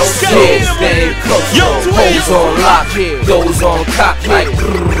all know so. They ain't close. Hoes on lock, goes on cock like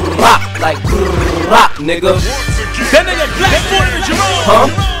rock, nigga. That nigga black more than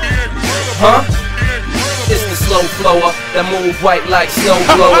Jerome. Huh? It's the slow flower that move white like snow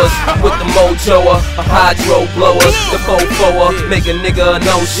blowers. With the mojoer, a hydro blower. The fofoer, make a nigga a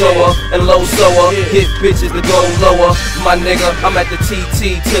no-shower. And low sower, get bitches to go lower. My nigga, I'm at the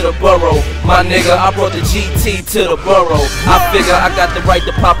TT to the borough. My nigga, I brought the GT to the borough. I figure I got the right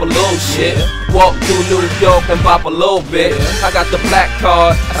to pop a little shit. Walk through New York and pop a little bit. I got the black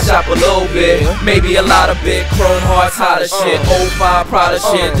card, I shop a little bit. Maybe a lot of big chrome hearts, hotter shit. 05 Prada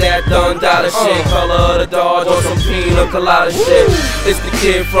shit, that done dollar shit. Color of the Dodge or some pina colada shit. It's the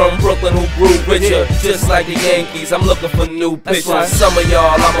kid from Brooklyn who grew richer, just like the Yankees. I'm looking for new pictures. Some of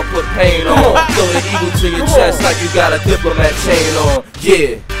y'all I'ma put paint on. Throw the eagle to your chest like you got a diplomat chain on.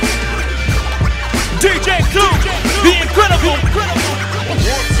 Yeah. DJ Clue, the incredible.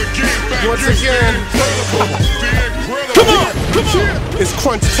 Once again, come on. It's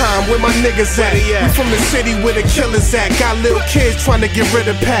crunch time, where my niggas at? We from the city where the killers at. Got little kids trying to get rid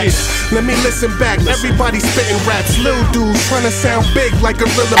of packs. Let me listen back, everybody spitting raps. Little dudes trying to sound big like a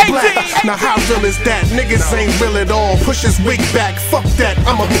Gorilla Black. Now how real is that? Niggas ain't real at all. Push his wig back, fuck that,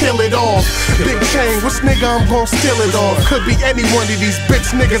 I'ma peel it off. Big chain, which nigga I'm gon' steal it off? Could be any one of these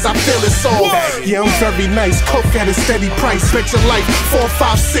bitch niggas, I feel it's all. Yeah, I'm very nice, coke at a steady price. Bet your life, 4,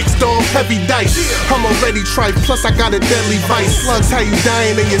 5, 6, dog, heavy dice. I'm already tripe, plus I got a deadly vice. Slugs, how you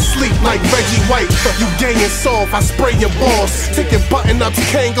dying in your sleep like Reggie White. You gay and soft, I spray your balls. Take your button-ups,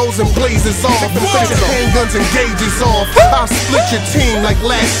 Kangos and blazers off. And put your handguns and gauges off. I'll split your team like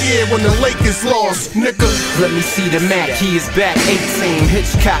last year when the Lakers lost, nigga. Let me see the Mac, he is back, 18,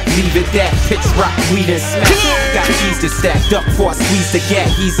 Hitchcock, leave it that, pitch rock, weed and smack. Got keys to stack, duck for squeeze the gap.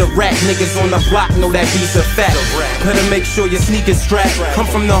 He's a rat, niggas on the block know that he's a fat. Better make sure your sneakers strapped. I'm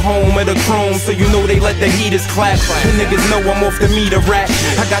from the home of the chrome, so you know they let the heaters clap. The niggas know I'm off the meter rap.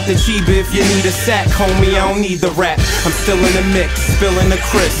 I got the chiba if you need a sack, homie, I don't need the rap. I'm still in the mix, spilling the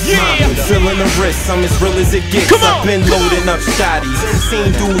crisp, filling the wrist, I'm as real as it gets. I've been loading up shotties,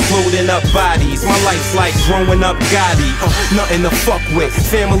 seen dudes loading up bodies. My life's like growing up Gotti, nothing to fuck with,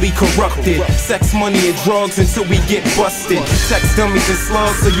 family corrupted. Sex, money, and drugs until we get busted. Sex dummies and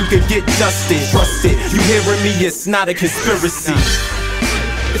slugs so you can get dusted. Trust it, you hearing me, it's not a conspiracy.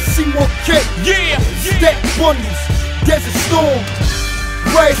 It's C1K, Stack Bundles, Desert Storm,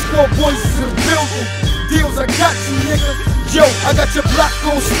 Riot Squad boys is in the building. Deals, I got you, nigga. Yo, I got your block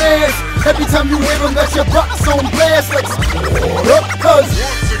on snares. Every time you wave, I got your box on blast. Like, up, cuz.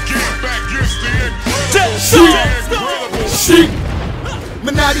 Sheep.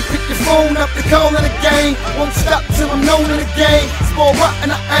 Minotti, pick your phone up, they call in the game. Won't stop till I'm known in the game. Small rock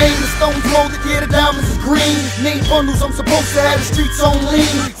and I aim, the stones molded, yeah, the diamonds is green. Name bundles, I'm supposed to have the streets on lean.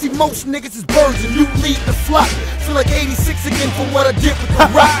 See, most niggas is birds and you lead the flock. Feel like 86 again for what I did with the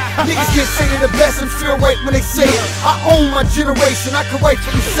rock. Niggas can't say they're the best and feel right when they say it. I own my generation, I can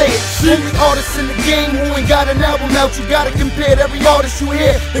rightfully say it. Only artists in the game who ain't got an album out. You gotta compare to every artist you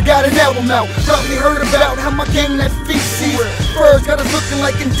hear that got an album out. Probably heard about how my gang that feces. Birds got us looking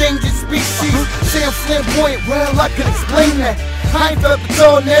like endangered species. Say I'm flamboyant, well I can explain that. I ain't felt the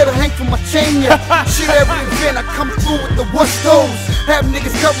tornado hang from my chain yet. Shit, every event I come through with the what's those. Have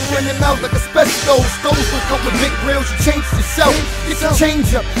niggas covering their mouth like asbestos. Those don't come with big grills, you change yourself. Get your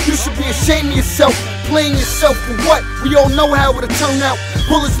change up, you should be ashamed of yourself. playing yourself for what? We all know how it'll turn out.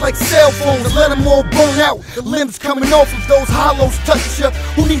 Bullets like cell phones, let them all burn out. The limbs coming off if those hollows touch ya.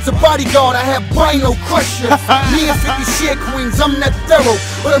 Who needs a bodyguard? I have Bino crush ya. Me and 50 share queens, I'm that thorough.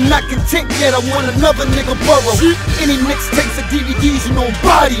 But I'm not content yet, I want another nigga burrow. Any mixtapes or DVDs, you know I'm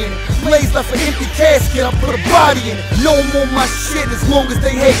bodying it. Blaze left an empty casket, I put a body in it. No more my shit as long as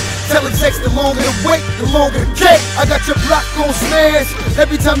they hate. Tell them sex, the longer the wait, the longer the cake. I got your block on smash.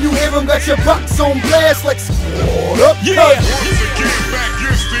 Every time you hear them, got your box on blast like what up,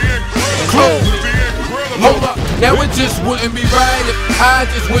 Hold up, now it just wouldn't be right if I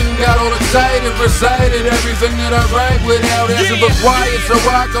just wouldn't got all excited, recited everything that I write without asking for quiet, so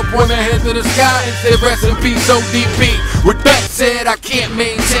I could point my head to the sky and say rest in peace ODP. With that said, I can't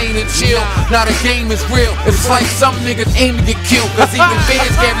maintain and chill. Now the game is real. It's like some niggas aim to get killed, cause even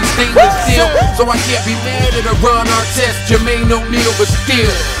fans carry stainless steel. So I can't be mad at a Ron Artest, Jermaine O'Neal, but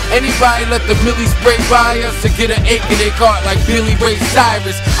still, anybody let the Millie spray by us to get an ache in their cart like Billy Ray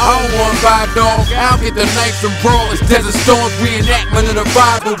Cyrus. I don't want to buy a dog, I'll get the knife and brawl. It's Desert Storm's reenactment of the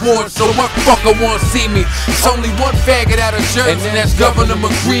Bible War. So what fucker wanna see me? It's only one faggot out of Jersey, and that's Governor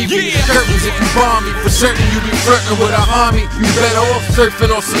McGreevy. Curtains if you bomb me, for certain you be flirting with a army. You better off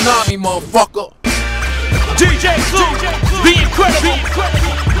surfing on tsunami, motherfucker. DJ Clue, the incredible.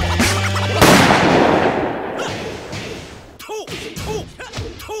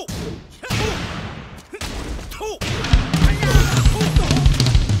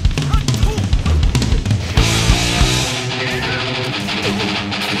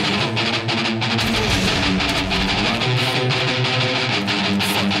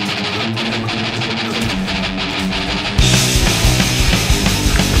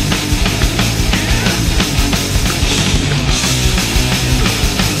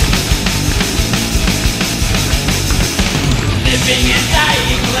 Living and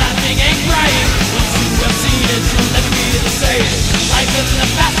dying, laughing and crying. Once you have seen it, you'll never be the same. Life in the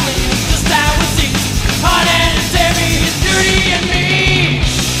fast lane is just how it seems. Hard and heavy is beauty in me.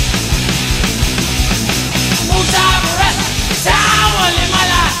 Won't time rest, it's how I live my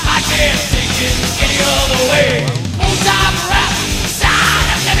life. I can't take it any other way. Won't time rest, it's how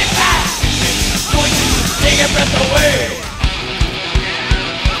I'm living fast. It's going to take a breath away.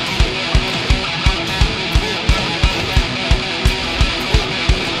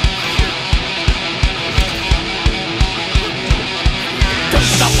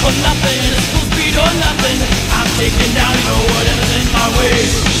 Stop for nothing, it's full speed or nothing. I'm taking down, you know, whatever's in my way.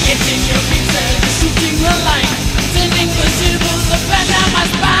 Getting your beats and shooting the line. Sending the shivers up and down my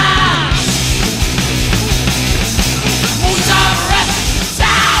spine. Won't stop rest, it's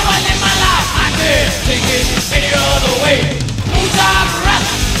how I live my life. I can't take it any other way. Won't stop rest,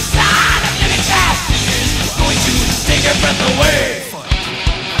 it's how I'm living fast. It's going to take your breath away.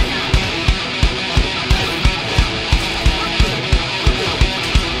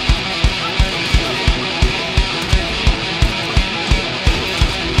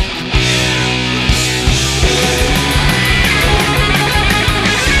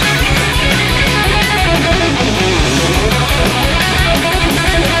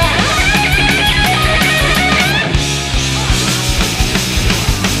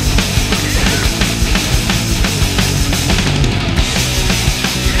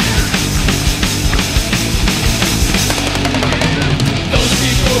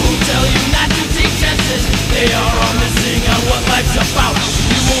 They are all missing on what life's about.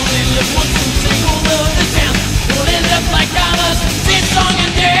 You only live once and take all of the chance. You'll end up like others, sing song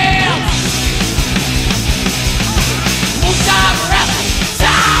and dance. Won't stop rapping, it's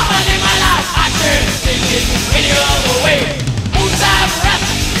how I live my life. I can't take it any other way. Won't stop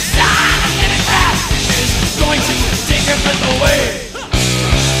rapping, it's how I'm living fast. It's going to take your breath away.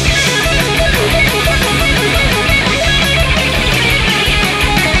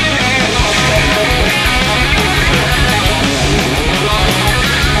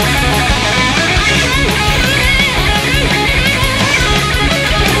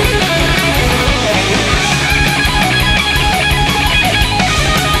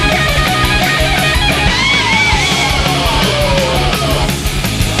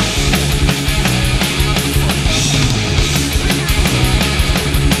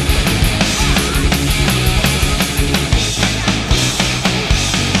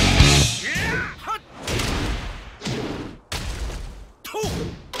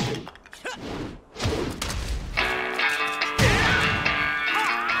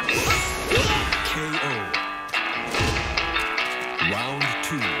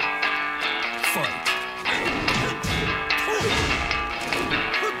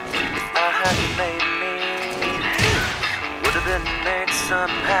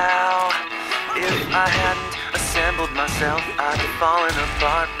 If I hadn't assembled myself, I'd have fallen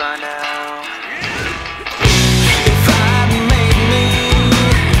apart by now. If I hadn't made me,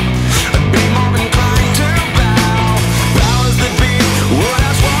 I'd be more inclined to bow. Powers that be would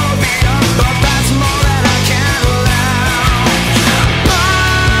have swallowed me up, but that's more than I can allow.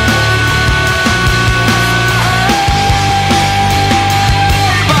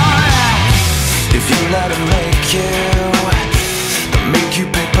 But if you let him make you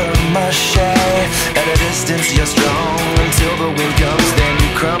paper mache, at a distance you're strong until the wind comes, then you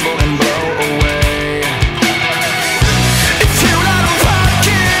crumble and blow.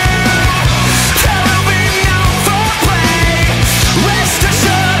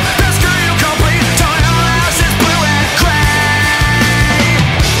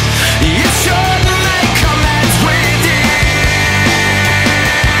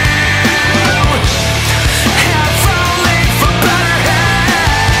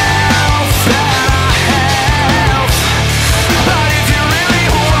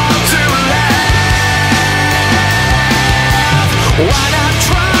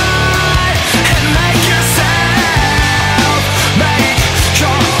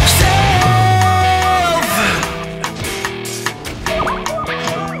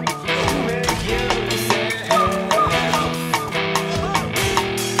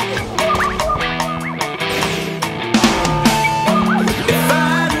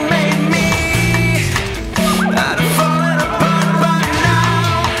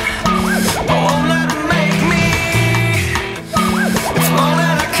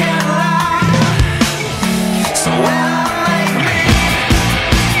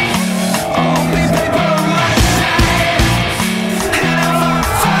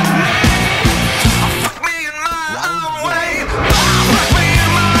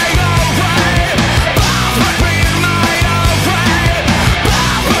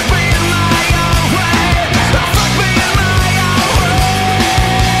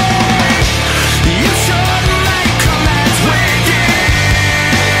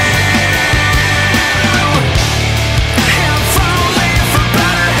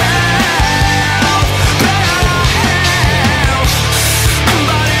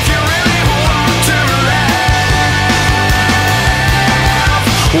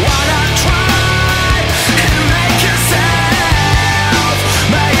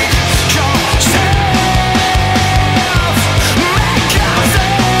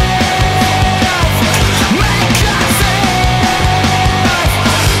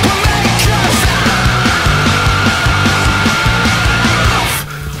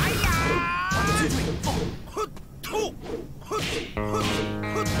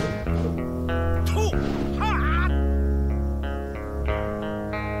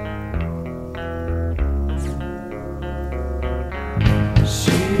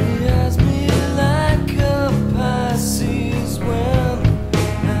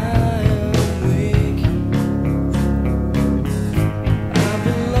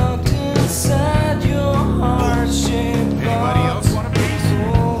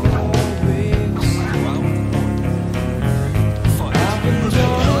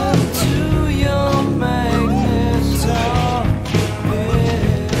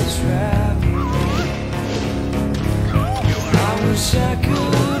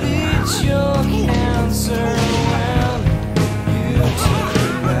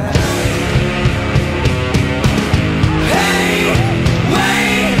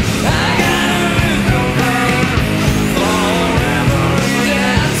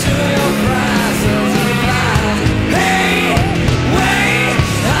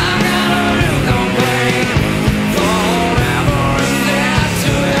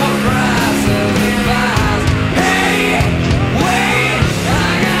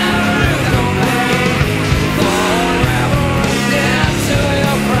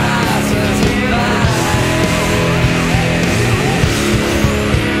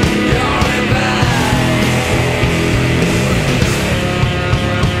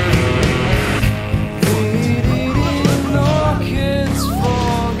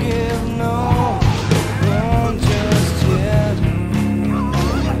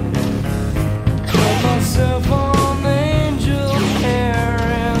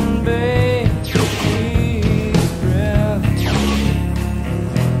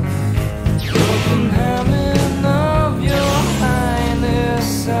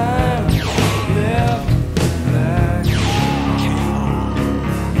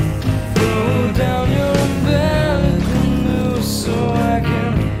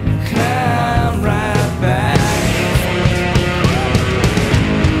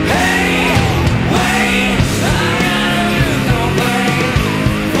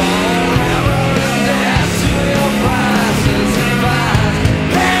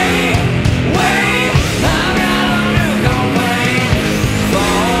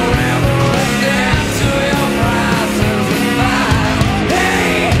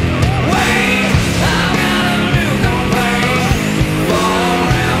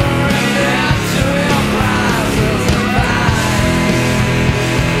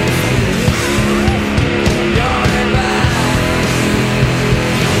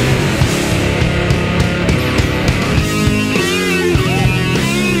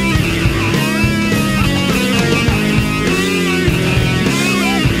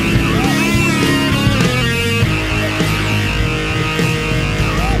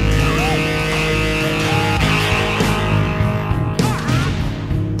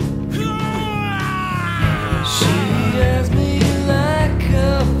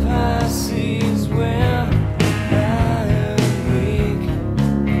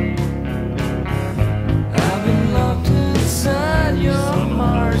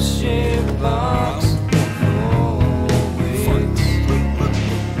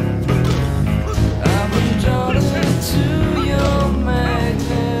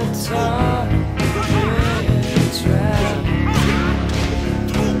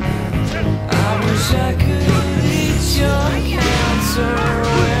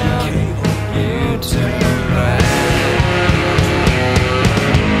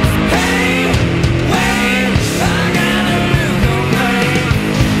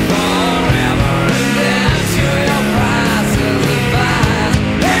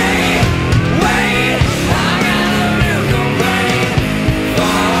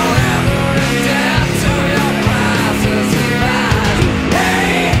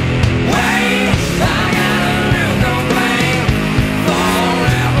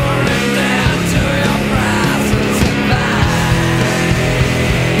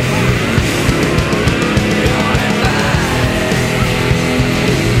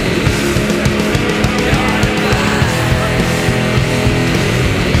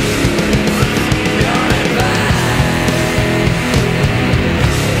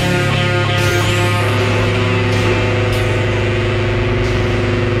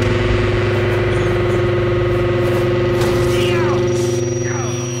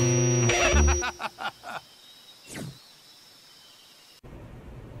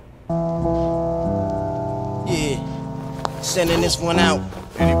 this one out.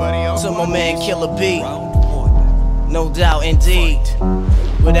 To my man Killer B. No doubt, indeed.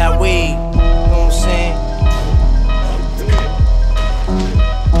 Without weed, you know what I'm saying?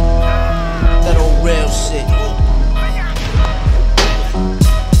 That old real shit.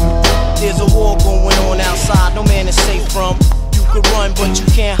 There's a war going on outside, no man is safe from. You could run, but you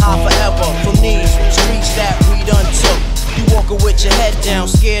can't hide forever from these streets that we done took. You walking with your head down,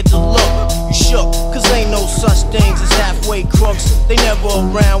 scared to look. You shook, cause ain't no such things as halfway crooks. They never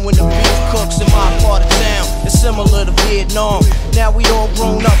around when the beef cooks in my part of town. It's similar to Vietnam. Now we all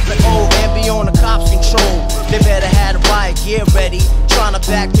grown up and old and be on the cops' control. They better have the riot gear ready, trying to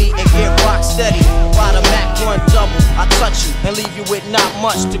back me and get rock steady. By the Mac 1 double, I touch you and leave you with not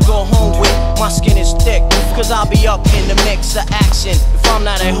much to go home with. My skin is thick, cause I'll be up in the mix of action. If I'm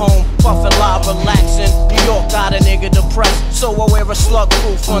not at home, puffin' live, relaxing. New York got a nigga depressed, so I wear a slug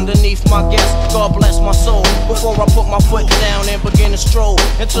proof underneath my guest. God bless my soul, before I put my foot down and begin to stroll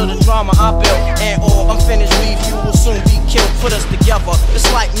into the drama I built. And all unfinished beef, you will soon be killed. Put us together, it's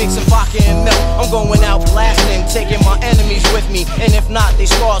like mixing vodka and milk. I'm going out blasting, taking my enemies with me. And if not, they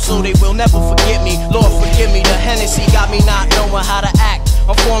scarred so they will never forget me. Lord forgive me, the Hennessy got me not knowing how to act.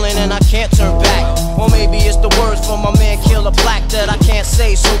 I'm falling and I can't turn back. Or maybe it's the words from my man Killer Black that I can't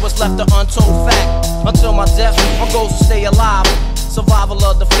say, so it's left an untold fact. Until my death, my goals to stay alive. Survival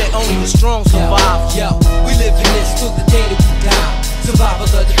of the fit, only the strong survive. Yo, we live in this till the day that we die. Survival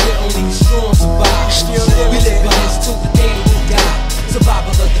of the fit, only the strong survive. We live in this till the day that we die.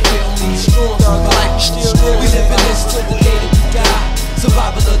 Survival of the fit, only the strong survive. We live in this till the day that we die.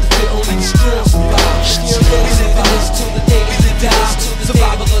 Survival of the fit, only the strong survive. We live in this till the day that we die.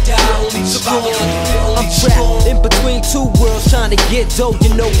 Survival of the fit, only the strong survive. I'm trapped in between two worlds trying to get dough.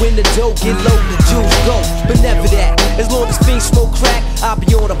 You know when the dough get low, the Jews go. But never that. As long as fiends smoke crack, I'll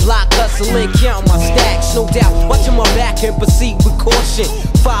be on the block hustling, counting my stacks. No doubt, watching my back and proceed with caution.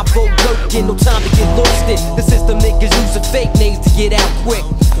 5-0 lurking, no time to get lost in. The system niggas using fake names to get out quick.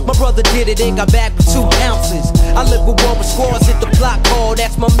 My brother did it and got back with 2 ounces. I live with one with squads, hit the block hard.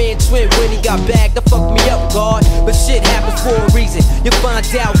 That's my man Twin when he got bagged. That fucked me up, God. But shit happens for a reason. You find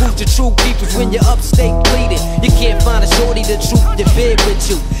out who's the true peoples when you're upstate bleeding. You can't find a shorty the truth that bid with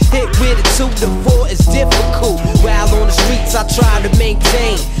you. Hit with a 2 to 4 is difficult. While on the streets I try to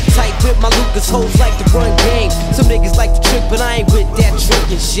maintain. Tight with my Lucas hoes like to run game. Some niggas like to trick, but I ain't with that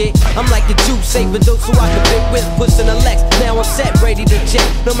trickin' shit. I'm like a Jew, saving those so I can big with pushing a Lex. Now I'm set, ready to check.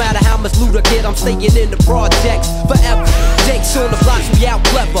 No matter how much loot I get, I'm staying in the projects forever. Jakes on the blocks, we out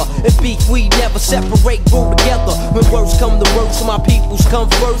clever. And beef, we never separate, grow together. When words come to words, my peoples come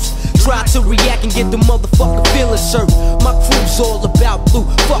first. Try to react and get the motherfucking feelings hurt. My crew's all about blue,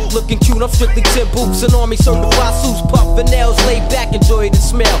 fuck looking cute. I'm strictly 10 boots and army certified suits, puffin' nails, laid back, enjoy the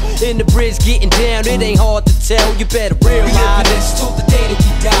smell. In the bridge, getting down, it ain't hard to tell. You better realize we live in this till the day that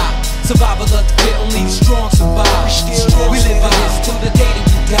we die. Survival of the fit, only the strong survive. We live in this till the day that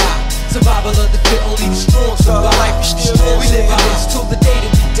we die. Survival of the fit, only the strong survive. We live in this till the day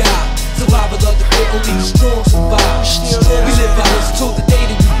that we die. Survival of the fit, only the strong survive. We live in this till the day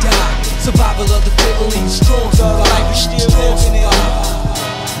that we die. Survival of the fit, only the strong survive. We still living it.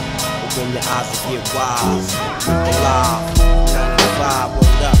 Open your eyes to get wise. Alive, 95,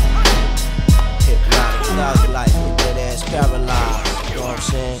 word up. Hypnotic thug life, with that ass paralyzed. You know what I'm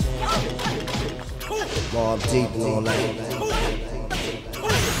saying? More deeply on that.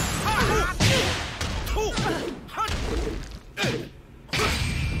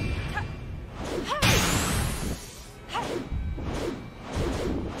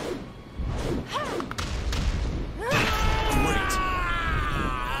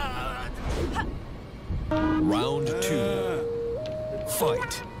 Round 2.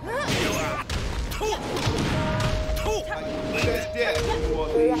 Fight.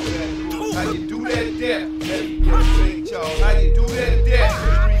 How you do that there? How you do that there?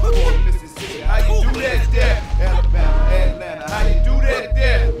 Mississippi. How you do that there? Alabama, Atlanta. How you do that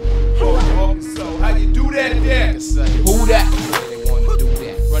there? Arkansas. How you do that there? Who that? They wanna do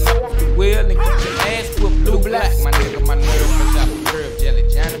that. Run up the wheel and get your ass with blue black. My nigga, my nerve was out of curve. Jelly,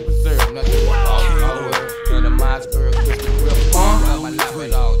 Johnny preserve. Nothing but all over. In the Mossberg, crystal real fun. Run my life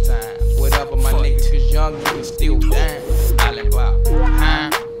at all times. Whatever my niggas is young, you can still dime. Island Bob. Huh?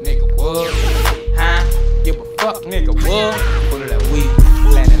 Nigga, what? Huh? Give a fuck, nigga, what? Full of that weed.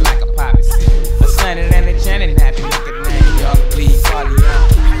 Landing like a poppy seed. A slanted and a chanting happy nigga name. Y'all bleed, party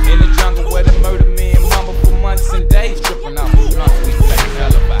on. In the jungle where the murder me and mama for months and days. Tripping off the blunt, we play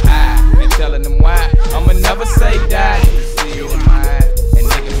hell of a high. And telling them why I'ma never say die. You see it in my eyes. And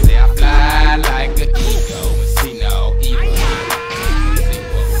niggas say I fly like an eagle and see no evil.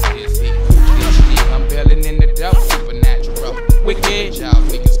 I'm belling in the dope, supernatural.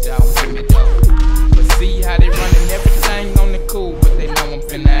 Y'all with me though. But see how they running everything on the cool, but they know I'm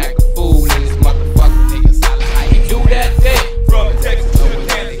finna act a fool in this motherfucker. Niggas holla how you do that day. From Texas to the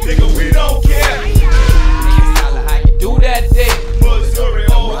Kansas, nigga, we don't care. Niggas holla how you do that day. Missouri,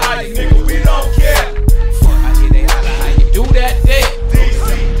 Ohio, nigga, we don't care. I hear they holla how you do that day.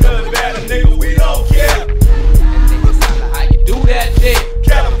 DC, does better, nigga, we don't care. Niggas holla how you do that day.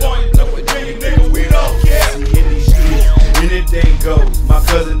 California to Virginia, nigga, we don't care. See, in these streets, anything goes. My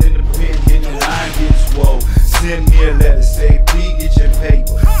cousin in the pen, getting the line, getting swole. Send me a letter, say, P, get your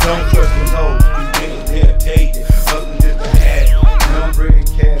paper. Don't trust the hoe, these niggas, they'll take it. Hustle just a hat, number and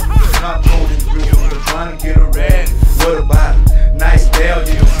cash. Not holding through, but trying to get a rat. What about it? Nice bell,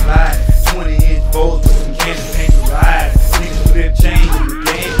 you slide. 20-inch bowls with some candy paint to ride. Niggas flip change in the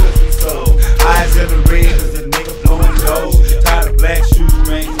game, cause we sold. Eyes ever red, cause the nigga blowing dough. Tired of black shoes,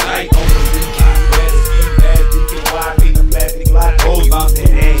 rings light on the wrist. Red ski, bad DKY, in the plastic lot. Hoes bounce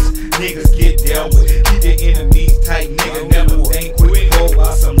that ass. Niggas get dealt with. Keep your enemies tight, nigga. Never think quick. Hold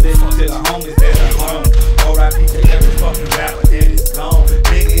out some listen to the homies that are home. R.I.P. to every fucking rapper that is gone.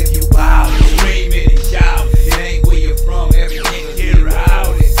 Nigga, if you wild, scream it and shout. It ain't where you're from, every nigga get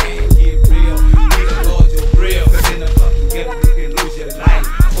around. It can't get real. Nigga, Lord, your real. Cause in the fucking ghetto, you can lose your life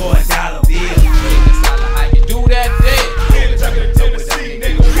for a dollar bill. Niggas holla how you do that day. Kentucky to Tennessee,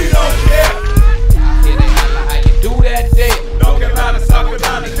 nigga, we don't care. I hear they holla how you do that day. North Carolina, South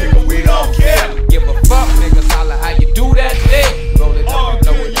Carolina, nigga, we don't care. Give a fuck, niggas holla how you do that day. Roll it up, you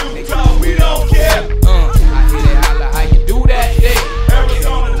know it, Utah, we don't care. I hear they holla how you do that day.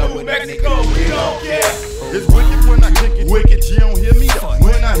 Arizona, New Mexico, we don't care. It's wicked when I kick it, wicked, you don't hear me.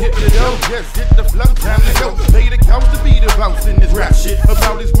 When I hit the dough, just hit the flow, time to go. Pay the cost to be the boss in this rap shit.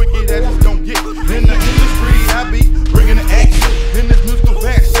 About as wicked as it's gon' get. In the industry, I be bringing the action in this musical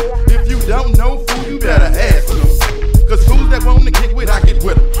fashion. If you don't know, fool, you better ask them. Cause fools that wanna kick with, I get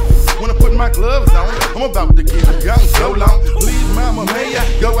with them. When I put my gloves on, I'm about to get it gone so long. Please, mama, may I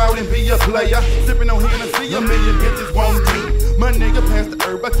go out and be a player? Sipping on Hennessy, a million bitches won't be. My nigga passed the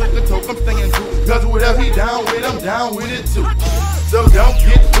herb, I took the toke, I'm staying true. Cause whatever he down with, I'm down with it too. So don't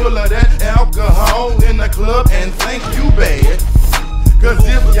get full of that alcohol in the club and think you bad. Cause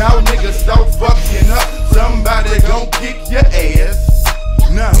if y'all niggas start fucking up, somebody gon' kick your ass.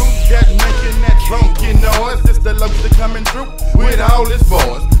 Now who's that making that funky noise? It's the lobster coming through with all his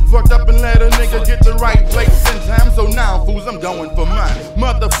boys. Fucked up and let a nigga get the right place in time. So now, fools, I'm going for mine.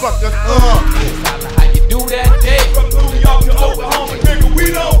 Motherfuckers, How you do that day? From New York to Oklahoma, nigga,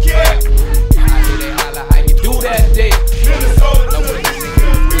 we don't care. I hear they holla how you do that day. Minnesota to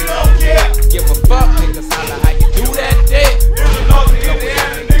Michigan, we don't care. Give a fuck, niggas holla how you do that day. Illinois to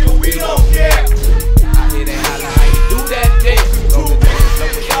Indiana, nigga, we don't care. I hear they holla how you do that day.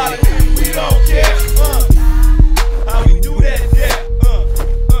 We don't care. How we do that there?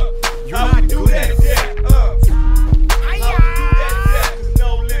 How we do that there? How we do that there? Cause no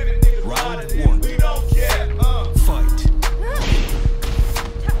limit, niggas. Round one. We don't care. Fight.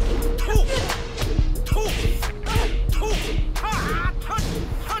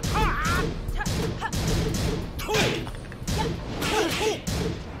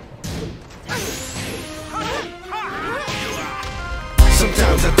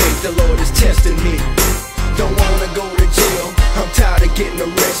 Sometimes I think the Lord is testing me. Don't wanna go to jail, I'm tired of getting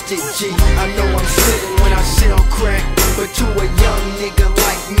arrested, G. I know I'm sinning when I sell crack, but to a young nigga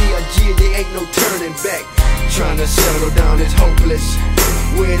like me, a G, there ain't no turning back. Trying to settle down is hopeless,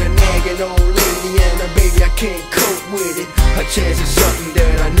 with a nagging old lady and a baby, I can't cope with it. A chance is something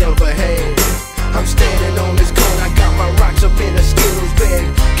that I never had. I'm standing on this corner, I got my rocks up in a Skittles bag.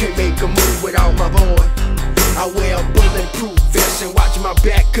 Can't make a move without my boy. I wear a bulletproof vest and watch my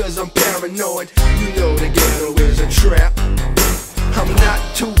back cause I'm paranoid. You know the ghetto is a trap. I'm not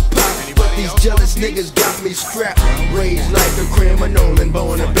Tupac, but these jealous niggas got me strapped. Raised like a criminal and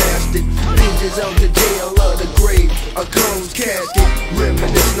born a bastard. Binges of the jail or the grave, a closed casket.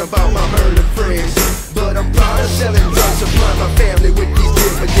 Reminiscing about my murder friends. But I'm proud of selling drugs, supply my family with these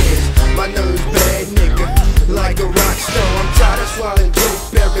dividends. My nerves bad, nigga, like a rock star. I'm tired of swallowing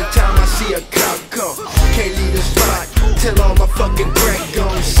dope every time I see a cop car. Can't leave the spot till all my fucking crack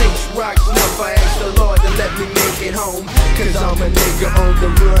gone. 6 rocks, enough I ask the Lord to let me make it home. Cause I'm a nigga on the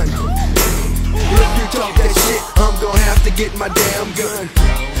run. If you talk that shit, I'm gon' have to get my damn gun.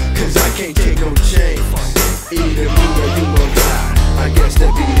 Cause I can't take no chance. Either me or you will die. I guess that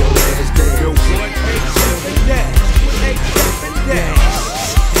be the last day. 187 dash, 187 dash.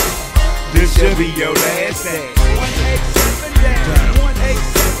 This should be your last day. 187 dash,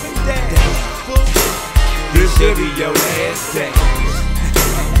 187 dash. This should be your last day.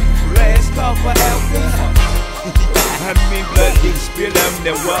 Last call for alcohol. I mean, blood did spill out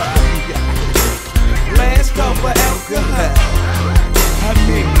in that water. Last call for alcohol. I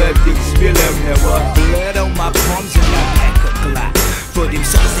mean, blood did spill out in that water. Blood on my palms and my back a Glock. For them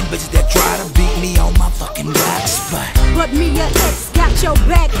suckers and bitches that try to beat me on my fucking rock spot. But me and X got your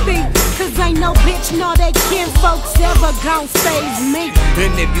back beat, cause ain't no bitch nor they kinfolks ever gon' save me.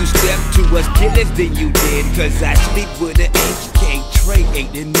 And if you step to us killers, then you did. Cause I sleep with an HK tray,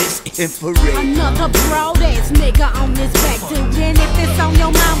 ain't in this infrared. Another broad ass nigga on this back dude. And if it's on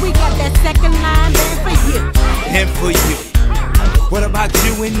your mind, we got that second line there for you. And for you, what about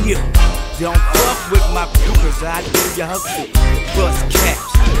you and you? Don't fuck with my crew, cause I do your hustle. Bust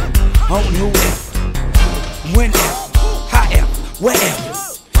caps on whoever, whenever, however, wherever.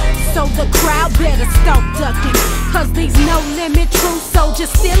 So the crowd better stop ducking, cause these no limit true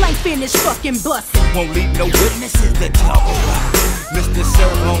soldiers still ain't finished fucking busting. Won't leave no witnesses to talk about. Mr.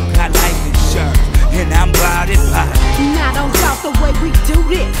 Sermon got life insurance, and I'm bout it by. Now don't doubt the way we do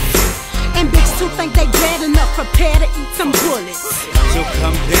this. And bitches who think they bad enough, prepare to eat some bullets. So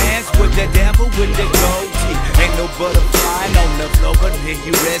come dance with the devil with the gold teeth. Ain't no butterfly on the floor, but here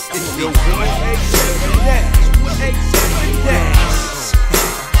you rest in your 187 dash, 187 dash.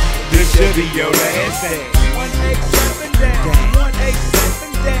 This should be your last day. 187 dash,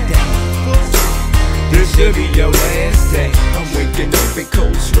 187 dash. This should be your last day. I'm waking up in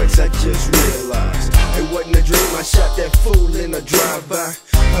cold sweats, I just realized it wasn't a dream, I shot that fool in a drive-by.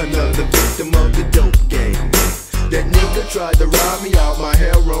 Another victim of the dope game. That nigga tried to rob me out my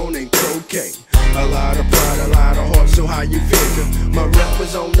heroin and cocaine. A lot of pride, a lot of heart, so how you figure? My rep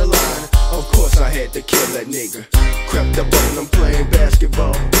was on the line, of course I had to kill that nigga. Crept up on him playing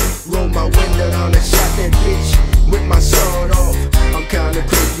basketball. Rolled my window down and shot that bitch with my sword off. I'm kinda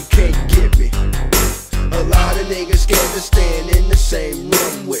crazy, can't get me. A lot of niggas scared to stand in the same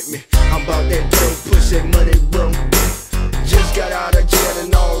room with me. I'm about that dope pussy money, bro. Just got out of jail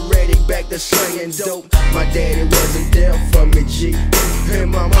and already back to slinging dope. My daddy wasn't there for me, G.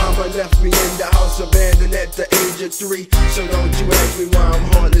 And my mama left me in the house abandoned at the age of 3. So don't you ask me why I'm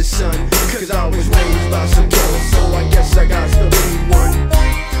heartless, son, cause I was raised by some killers, so I guess I got to be one.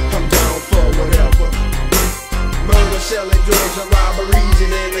 I'm down for whatever. Murder, selling drugs, and robberies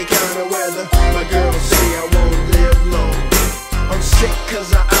in any kind of weather. My girl say I won't live long. I'm sick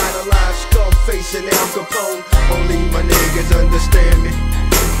cause I idolize Scarface and Al Capone. Only my niggas understand me.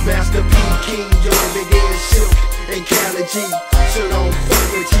 Master P, King John, Big Ed, Silk, and Cali G. So don't fuck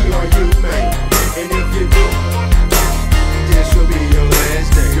with T.R.U, man. And if you do, this will be your last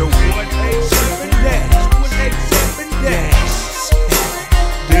day. Your 187 dash, 187 dash.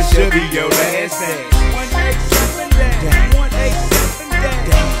 This should be your last day. 187 dash, 187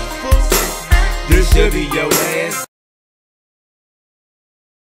 dash. This should be your last.